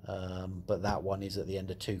 but that one is at the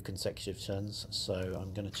end of 2 consecutive turns, so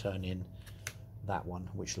I'm going to turn in that one,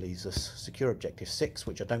 which leaves us secure objective 6,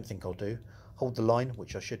 which I don't think I'll do, hold the line,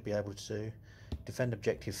 which I should be able to do, defend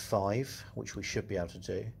objective 5, which we should be able to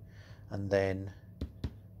do, and then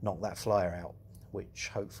knock that flyer out, which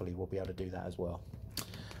hopefully we'll be able to do that as well.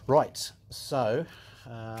 Right, so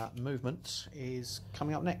movement is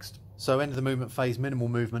coming up next. So end of the movement phase, minimal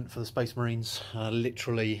movement for the Space Marines.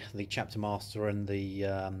 Literally the Chapter Master and the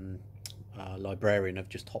Librarian have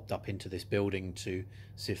just hopped up into this building to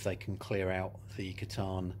see if they can clear out the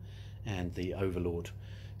Catan and the Overlord.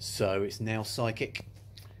 So it's now Psychic,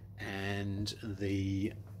 and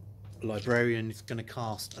the Librarian is going to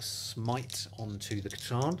cast a Smite onto the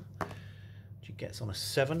Catan. She gets on a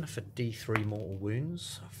 7 for D3 mortal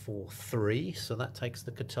wounds for 3, so that takes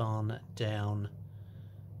the Catan down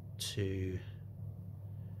to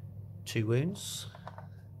 2 wounds,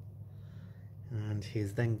 and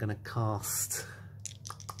he's then going to cast,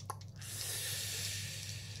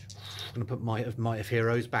 I'm going to put Might of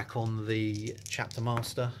Heroes back on the Chapter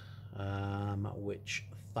Master, which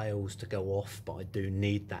fails to go off, but I do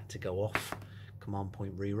need that to go off. Command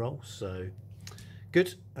point reroll, so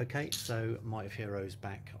good. Okay, so Might of Heroes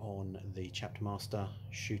back on the Chapter Master.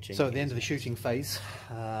 Shooting. So at the end of the shooting phase,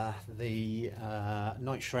 the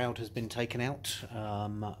Night Shroud has been taken out.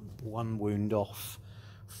 1 wound off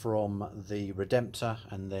from the Redemptor,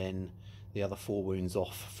 and then the other 4 wounds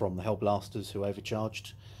off from the Hellblasters who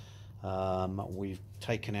overcharged. We've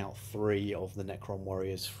taken out 3 of the Necron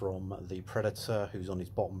warriors from the Predator, who's on his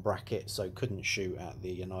bottom bracket, so couldn't shoot at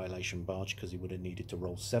the Annihilation Barge because he would have needed to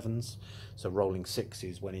roll 7s. So rolling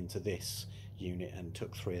 6s went into this unit and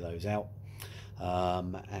took 3 of those out.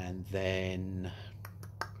 And then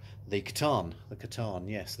the Catan.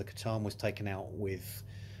 Yes, the Catan was taken out with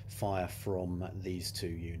fire from these 2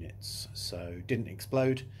 units, so didn't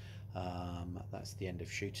explode. That's the end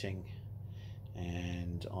of shooting.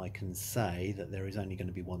 And I can say that there is only going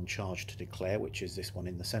to be 1 charge to declare, which is this one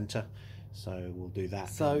in the centre, so we'll do that.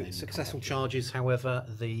 So successful charges. However,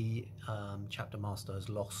 the Chapter Master has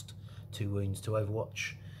lost 2 wounds to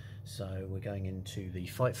Overwatch, so we're going into the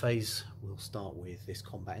fight phase. We'll start with this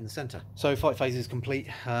combat in the centre. So fight phase is complete.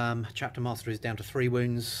 Chapter Master is down to 3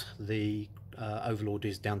 wounds, the Overlord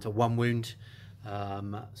is down to 1 wound,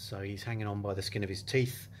 so he's hanging on by the skin of his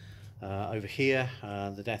teeth. Over here,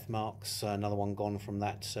 the death marks, another one gone from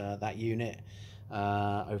that unit.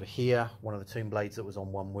 Over here, one of the Tomb Blades that was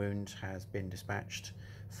on 1 wound has been dispatched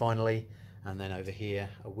finally, and then over here,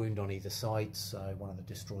 a wound on either side, so one of the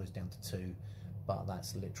destroyers down to 2, but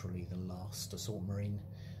that's literally the last Assault Marine,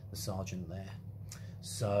 the Sergeant there.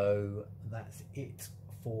 So that's it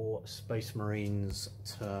for Space Marines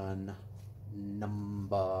turn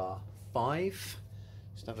number 5.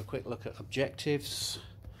 Just have a quick look at objectives.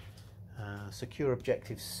 Secure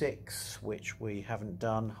objective 6, which we haven't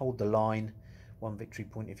done. Hold the line, 1 victory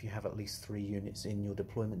point if you have at least 3 units in your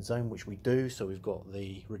deployment zone, which we do. So we've got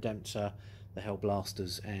the Redemptor, the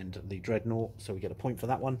Hellblasters and the Dreadnought, so we get a point for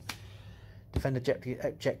that one. Defend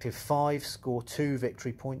objective 5, score 2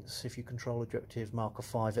 victory points if you control objective marker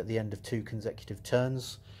 5 at the end of 2 consecutive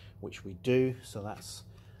turns, which we do, so that's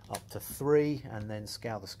up to 3. And then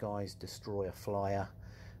Scour the Skies, destroy a flyer.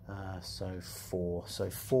 So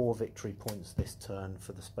 4 victory points this turn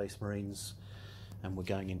for the Space Marines, and we're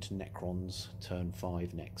going into Necrons turn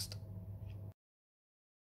 5 next.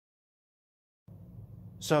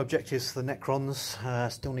 So objectives for the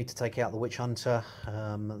Necrons, still need to take out the Witch Hunter.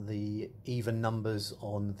 The even numbers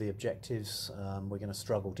on the objectives, we're going to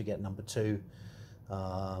struggle to get number 2,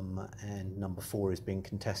 and number 4 is being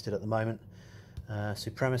contested at the moment.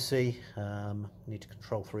 Supremacy, need to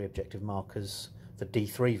control 3 objective markers for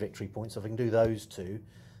D3 victory points. So if I can do those 2,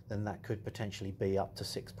 then that could potentially be up to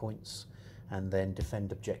 6 points. And then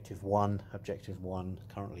defend objective 1. Objective 1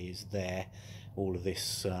 currently is there. All of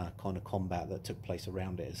this kind of combat that took place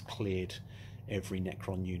around it has cleared every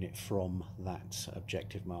Necron unit from that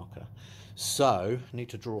objective marker. So I need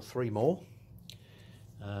to draw 3 more.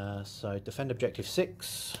 So defend objective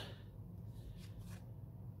 6,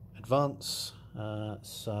 advance,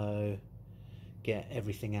 so get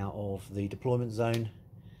everything out of the deployment zone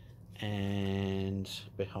and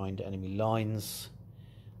behind enemy lines,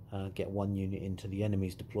 get 1 unit into the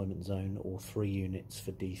enemy's deployment zone, or 3 units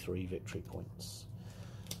for D3 victory points.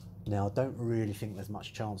 Now I don't really think there's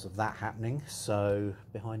much chance of that happening, so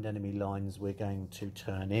behind enemy lines we're going to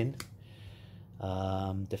turn in.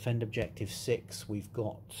 Defend objective 6, we've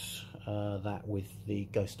got that with the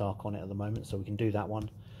Ghost Ark on it at the moment, so we can do that one.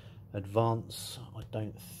 Advance, I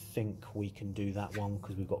don't think we can do that one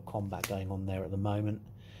because we've got combat going on there at the moment.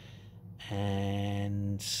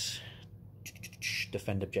 And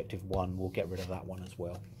defend objective 1, we'll get rid of that one as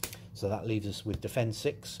well. So that leaves us with defend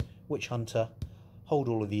 6, Witch Hunter, hold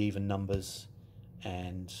all of the even numbers,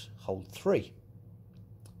 and hold 3.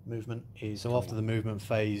 Movement is... So after the movement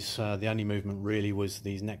phase, the only movement really was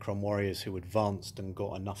these Necron warriors who advanced and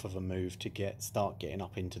got enough of a move to start getting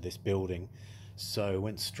up into this building. So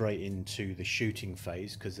went straight into the shooting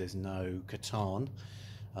phase because there's no Catan,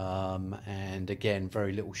 and again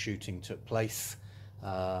very little shooting took place.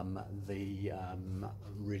 Really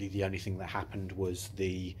the only thing that happened was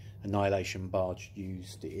the Annihilation Barge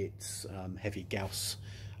used its heavy Gauss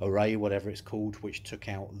array, whatever it's called, which took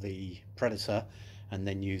out the Predator, and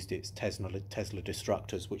then used its Tesla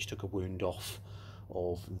Destructors, which took a wound off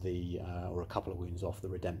of the, or a couple of wounds off the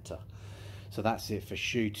Redemptor. So that's it for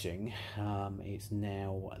shooting. It's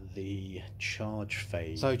now the charge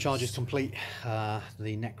phase. So charge is complete.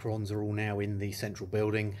 The Necrons are all now in the central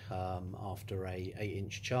building after a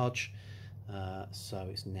 8-inch charge. So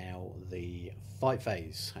it's now the fight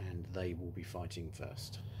phase, and they will be fighting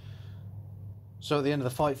first. So at the end of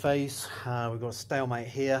the fight phase, we've got a stalemate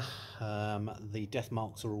here. The death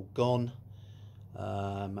marks are all gone.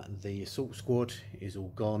 The assault squad is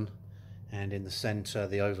all gone. And in the centre,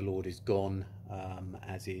 the Overlord is gone,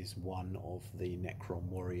 as is one of the Necron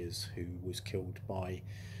warriors who was killed by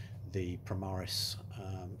the Primaris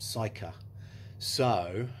Psyker.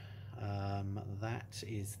 So that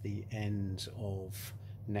is the end of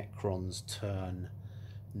Necron's turn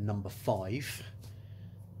number 5.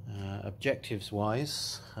 Objectives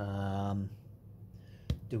wise,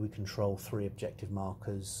 do we control 3 objective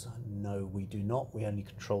markers? No, we do not. We only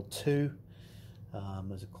control 2.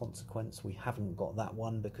 As a consequence, we haven't got that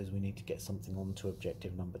one because we need to get something onto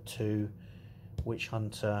objective number 2. Witch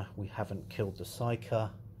Hunter, we haven't killed the Psyker.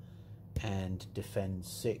 And defend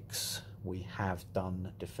 6, we have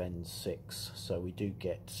done defend 6, so we do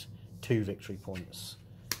get 2 victory points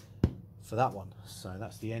for that one. So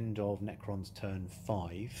that's the end of Necron's turn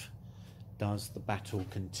 5. Does the battle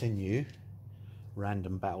continue?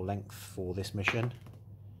 Random battle length for this mission,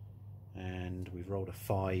 and we've rolled a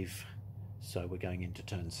 5. So we're going into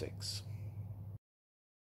turn 6.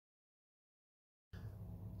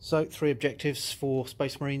 So 3 objectives for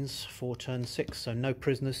Space Marines for turn 6. So no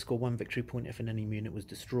prisoners, score 1 victory point if an enemy unit was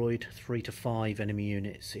destroyed. 3 to 5 enemy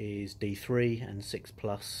units is D3, and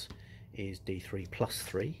 6+ is D3 plus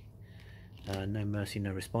 3. No mercy,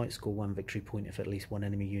 no respite, score 1 victory point if at least 1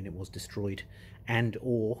 enemy unit was destroyed and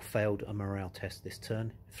or failed a morale test this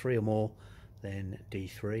turn. 3 or more, then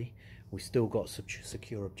D3. We still got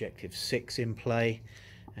secure objective 6 in play,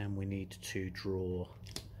 and we need to draw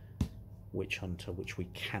Witch Hunter, which we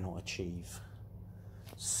cannot achieve.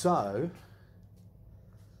 So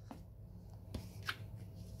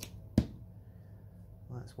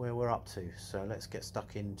that's where we're up to. So let's get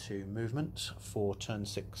stuck into movement for turn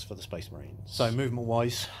 6 for the Space Marines. So movement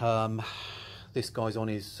wise, this guy's on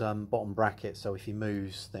his bottom bracket, so if he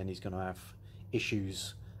moves then he's going to have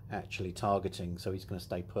issues actually targeting, so he's going to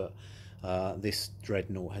stay put. This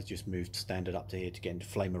Dreadnought has just moved standard up to here to get into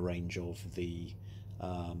flamer range of the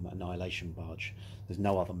Annihilation Barge. There's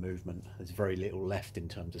no other movement. There's very little left in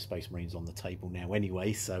terms of Space Marines on the table now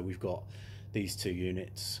anyway, so we've got these 2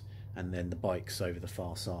 units and then the bikes over the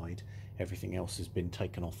far side. Everything else has been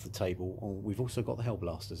taken off the table. Oh, we've also got the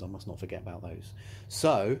Hellblasters, I must not forget about those.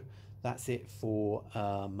 So that's it for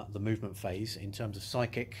the movement phase. In terms of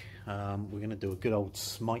Psychic, we're going to do a good old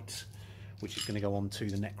Smite, which is going to go on to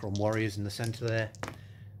the Necron Warriors in the centre there,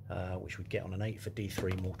 which would get on an 8 for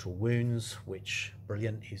D3 mortal wounds, which,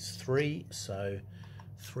 brilliant, is 3. So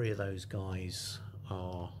 3 of those guys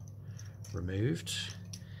are removed.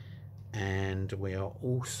 And we are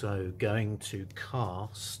also going to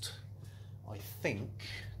cast, I think,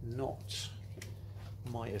 not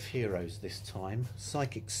Might of Heroes this time,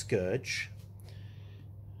 Psychic Scourge.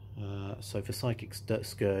 So for Psychic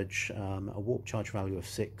Scourge, a warp charge value of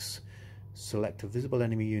 6, select a visible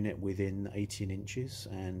enemy unit within 18 inches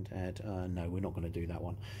and add, no, we're not going to do that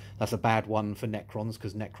one. That's a bad one for Necrons,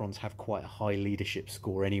 because Necrons have quite a high leadership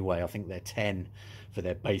score anyway. I think they're 10 for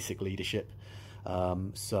their basic leadership.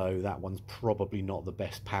 So that one's probably not the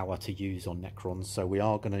best power to use on Necrons. So we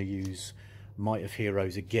are going to use Might of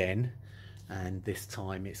Heroes again, and this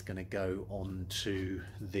time it's going to go on to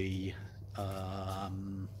the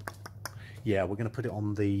yeah, we're going to put it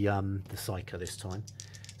on the Psyker this time.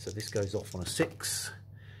 So this goes off on a 6,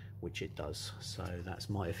 which it does. So that's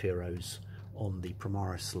Might of Heroes on the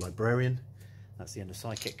Primaris Librarian. That's the end of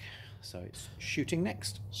Psychic. So it's shooting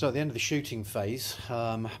next. So at the end of the shooting phase,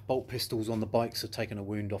 bolt pistols on the bikes have taken a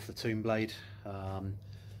wound off the tomb blade.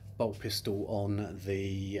 Bolt pistol on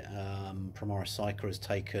the Primaris Psyker has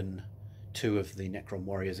taken 2 of the Necron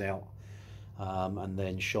warriors out. And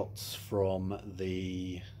then shots from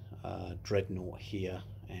the Dreadnought here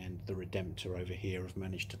and the Redemptor over here have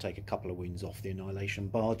managed to take a couple of wounds off the Annihilation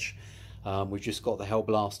Barge. We've just got the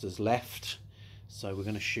Hellblasters left, so we're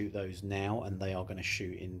going to shoot those now, and they are going to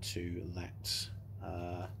shoot into that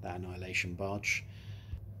Annihilation Barge.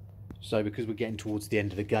 So because we're getting towards the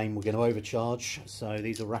end of the game, we're going to overcharge. So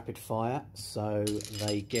these are rapid fire, so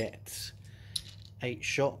they get 8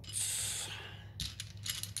 shots.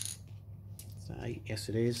 Is that 8? Yes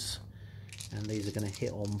it is. And these are going to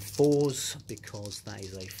hit on 4s because that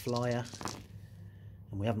is a flyer.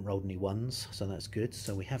 And we haven't rolled any 1s, so that's good.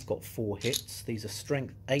 So we have got 4 hits. These are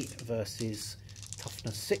strength 8 versus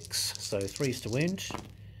toughness 6, so 3s to wound.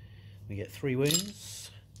 We get 3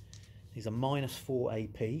 wounds. These are -4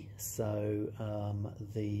 AP, so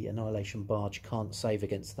the Annihilation Barge can't save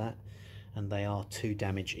against that, and they are 2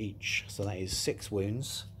 damage each, so that is 6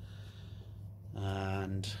 wounds.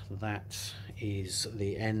 And that is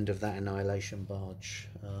the end of that Annihilation Barge.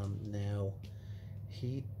 Now,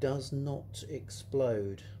 he does not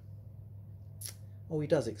explode. Oh, he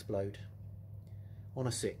does explode on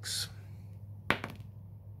a 6.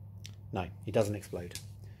 No, he doesn't explode.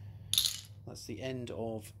 That's the end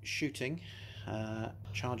of shooting.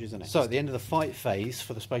 Charges are next. So at the end of the fight phase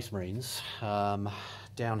for the Space Marines,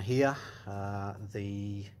 down here,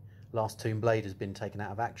 the last Tomb Blade has been taken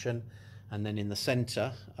out of action, and then in the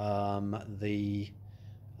centre, the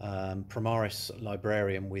Primaris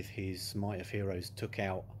Librarian with his Might of Heroes took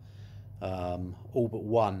out all but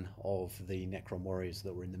 1 of the Necron warriors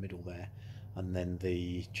that were in the middle there, and then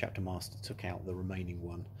the Chapter Master took out the remaining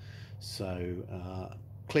 1. So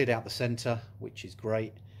cleared out the centre, which is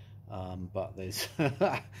great, but there's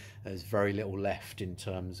there's very little left in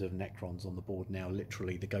terms of Necrons on the board now.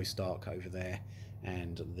 Literally the Ghost Ark over there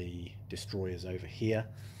and the Destroyers over here.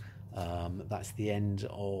 That's the end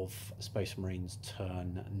of Space Marines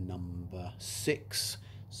turn number 6.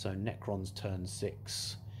 So Necron's turn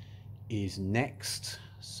 6 is next.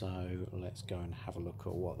 So let's go and have a look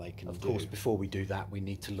at what they can do. Of course, before we do that, we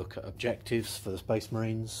need to look at objectives for the Space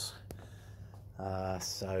Marines.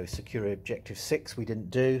 So secure objective 6 we didn't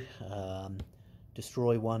do.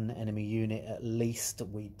 Destroy 1 enemy unit at least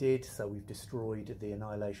we did. So we've destroyed the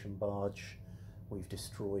Annihilation Barge. We've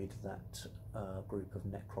destroyed that group of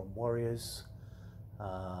Necron warriors,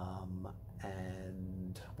 and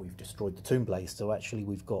we've destroyed the Tomb Blaze. So actually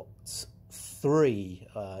we've got 3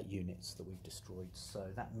 units that we've destroyed.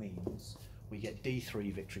 So that means we get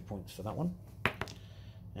D3 victory points for that one,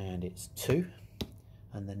 and it's 2.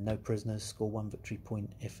 And then no prisoners, score 1 victory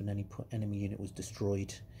point if an enemy unit was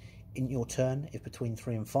destroyed in your turn. If between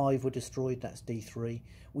 3 and 5 were destroyed, that's D3.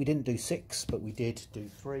 We didn't do 6, but we did do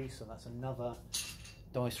 3, so that's another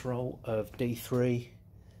dice roll of D3,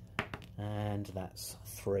 and that's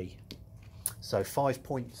 3. So 5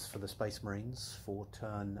 points for the Space Marines for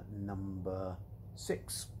turn number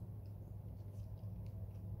 6.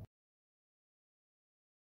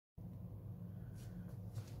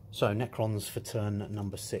 So Necrons for turn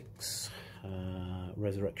number 6.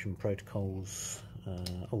 Resurrection Protocols.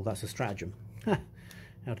 Oh, that's a stratagem. How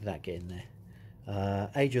did that get in there?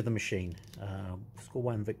 Age of the Machine. Score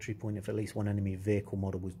 1 victory point if at least 1 enemy vehicle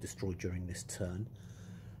model was destroyed during this turn.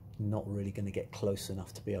 Not really going to get close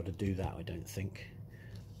enough to be able to do that, I don't think.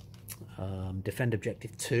 Defend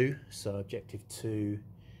objective 2. So objective 2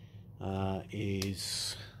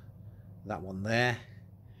 is that one there.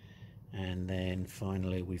 And then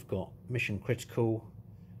finally we've got mission critical,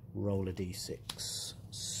 roll a d6.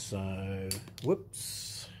 So,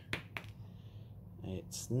 whoops,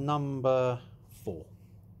 it's number 4.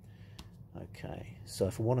 Okay, so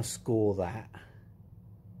if I want to score that,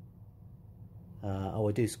 oh,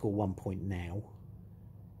 I do score 1 point now.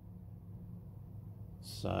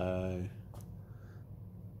 So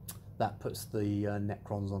that puts the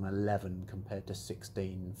Necrons on 11 compared to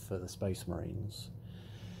 16 for the Space Marines.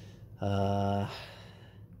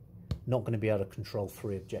 Not going to be able to control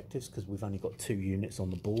 3 objectives because we've only got 2 units on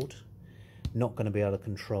the board. Not going to be able to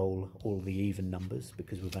control all the even numbers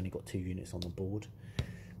because we've only got 2 units on the board.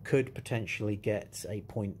 Could potentially get a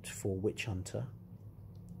point for Witch Hunter.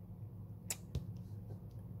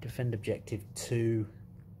 Defend objective 2.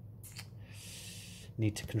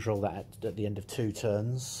 Need to control that at the end of 2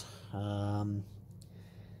 turns.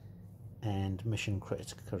 And mission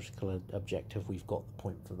critical objective, we've got the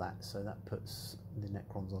point for that, so that puts the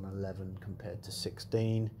Necrons on 11 compared to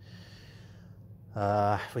 16.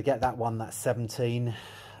 If we get that one, that's 17.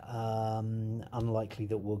 Unlikely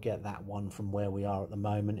that we'll get that one from where we are at the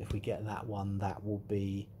moment. If we get that one, that will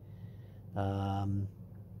be what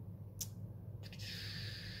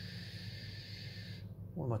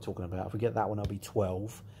am I talking about? If we get that one, it'll be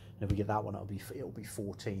 12. And if we get that one, it'll be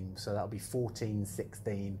 14. So that'll be 14,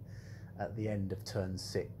 16 at the end of turn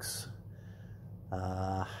 6.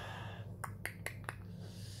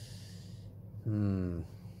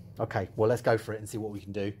 Okay, well, let's go for it and see what we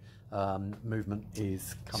can do. Movement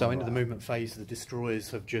is coming. So into the movement phase, the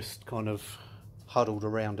destroyers have just kind of huddled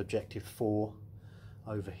around objective 4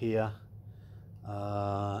 over here.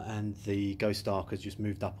 And the Ghost Ark has just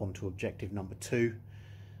moved up onto objective number 2.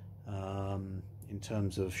 In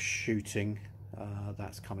terms of shooting,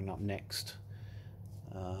 that's coming up next.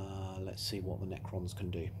 Let's see what the Necrons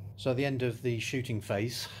can do. So at the end of the shooting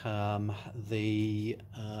phase, the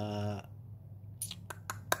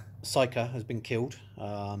Psyker has been killed,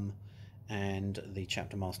 and the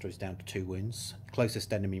Chapter Master is down to 2 wounds.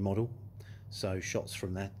 Closest enemy model, so shots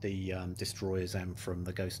from the destroyers and from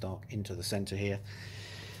the Ghost Ark into the centre here.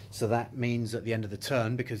 So that means at the end of the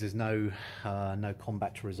turn, because there's no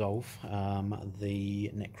combat to resolve, the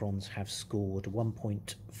Necrons have scored 1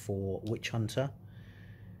 point for Witch Hunter.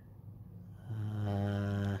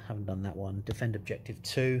 Haven't done that one. Defend objective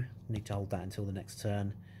 2. Need to hold that until the next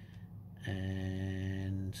turn.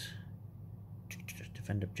 And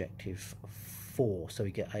defend objective 4. So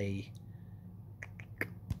we get a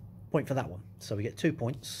point for that one. So we get 2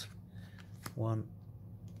 points. 1,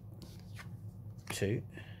 2.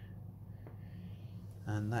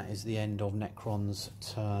 And that is the end of Necron's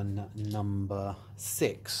turn number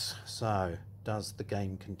 6. So, does the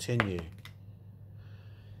game continue?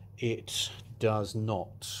 It does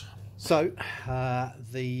not. So,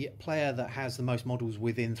 the player that has the most models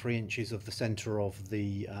within 3 inches of the centre of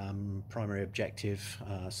the primary objective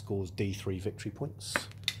scores D3 victory points.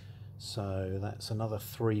 So that's another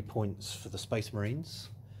 3 points for the Space Marines.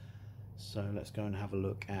 So let's go and have a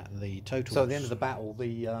look at the total. So at the end of the battle,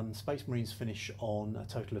 the Space Marines finish on a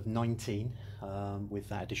total of 19, with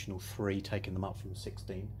that additional 3 taking them up from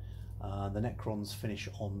 16. The Necrons finish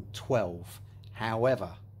on 12.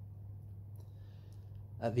 However,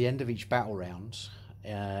 at the end of each battle round,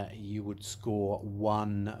 you would score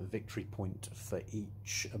 1 victory point for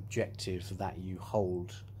each objective that you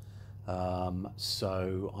hold.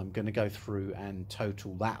 So I'm going to go through and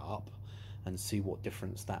total that up and see what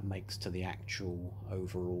difference that makes to the actual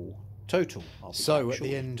overall total. So at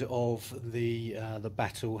the end of the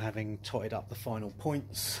battle, having totted up the final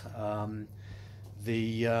points,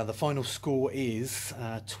 the final score is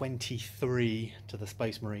 23 to the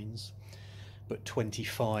Space Marines, but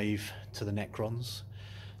 25 to the Necrons.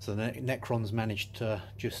 So the Necrons managed to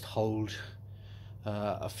just hold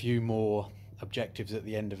a few more objectives at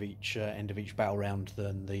the end of each battle round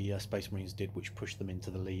than the Space Marines did, which pushed them into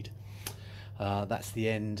the lead. That's the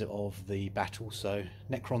end of the battle. So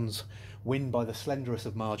Necrons win by the slenderest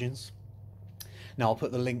of margins. Now I'll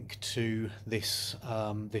put the link to this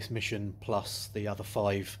this mission plus the other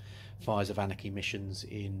 5 Fires of Anarchy missions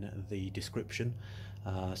in the description,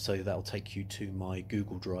 so that'll take you to my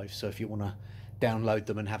Google Drive. So if you want to download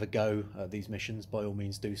them and have a go at these missions, by all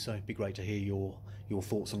means do so. It'd be great to hear your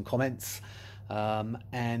thoughts and comments,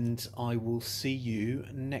 and I will see you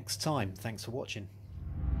next time. Thanks for watching.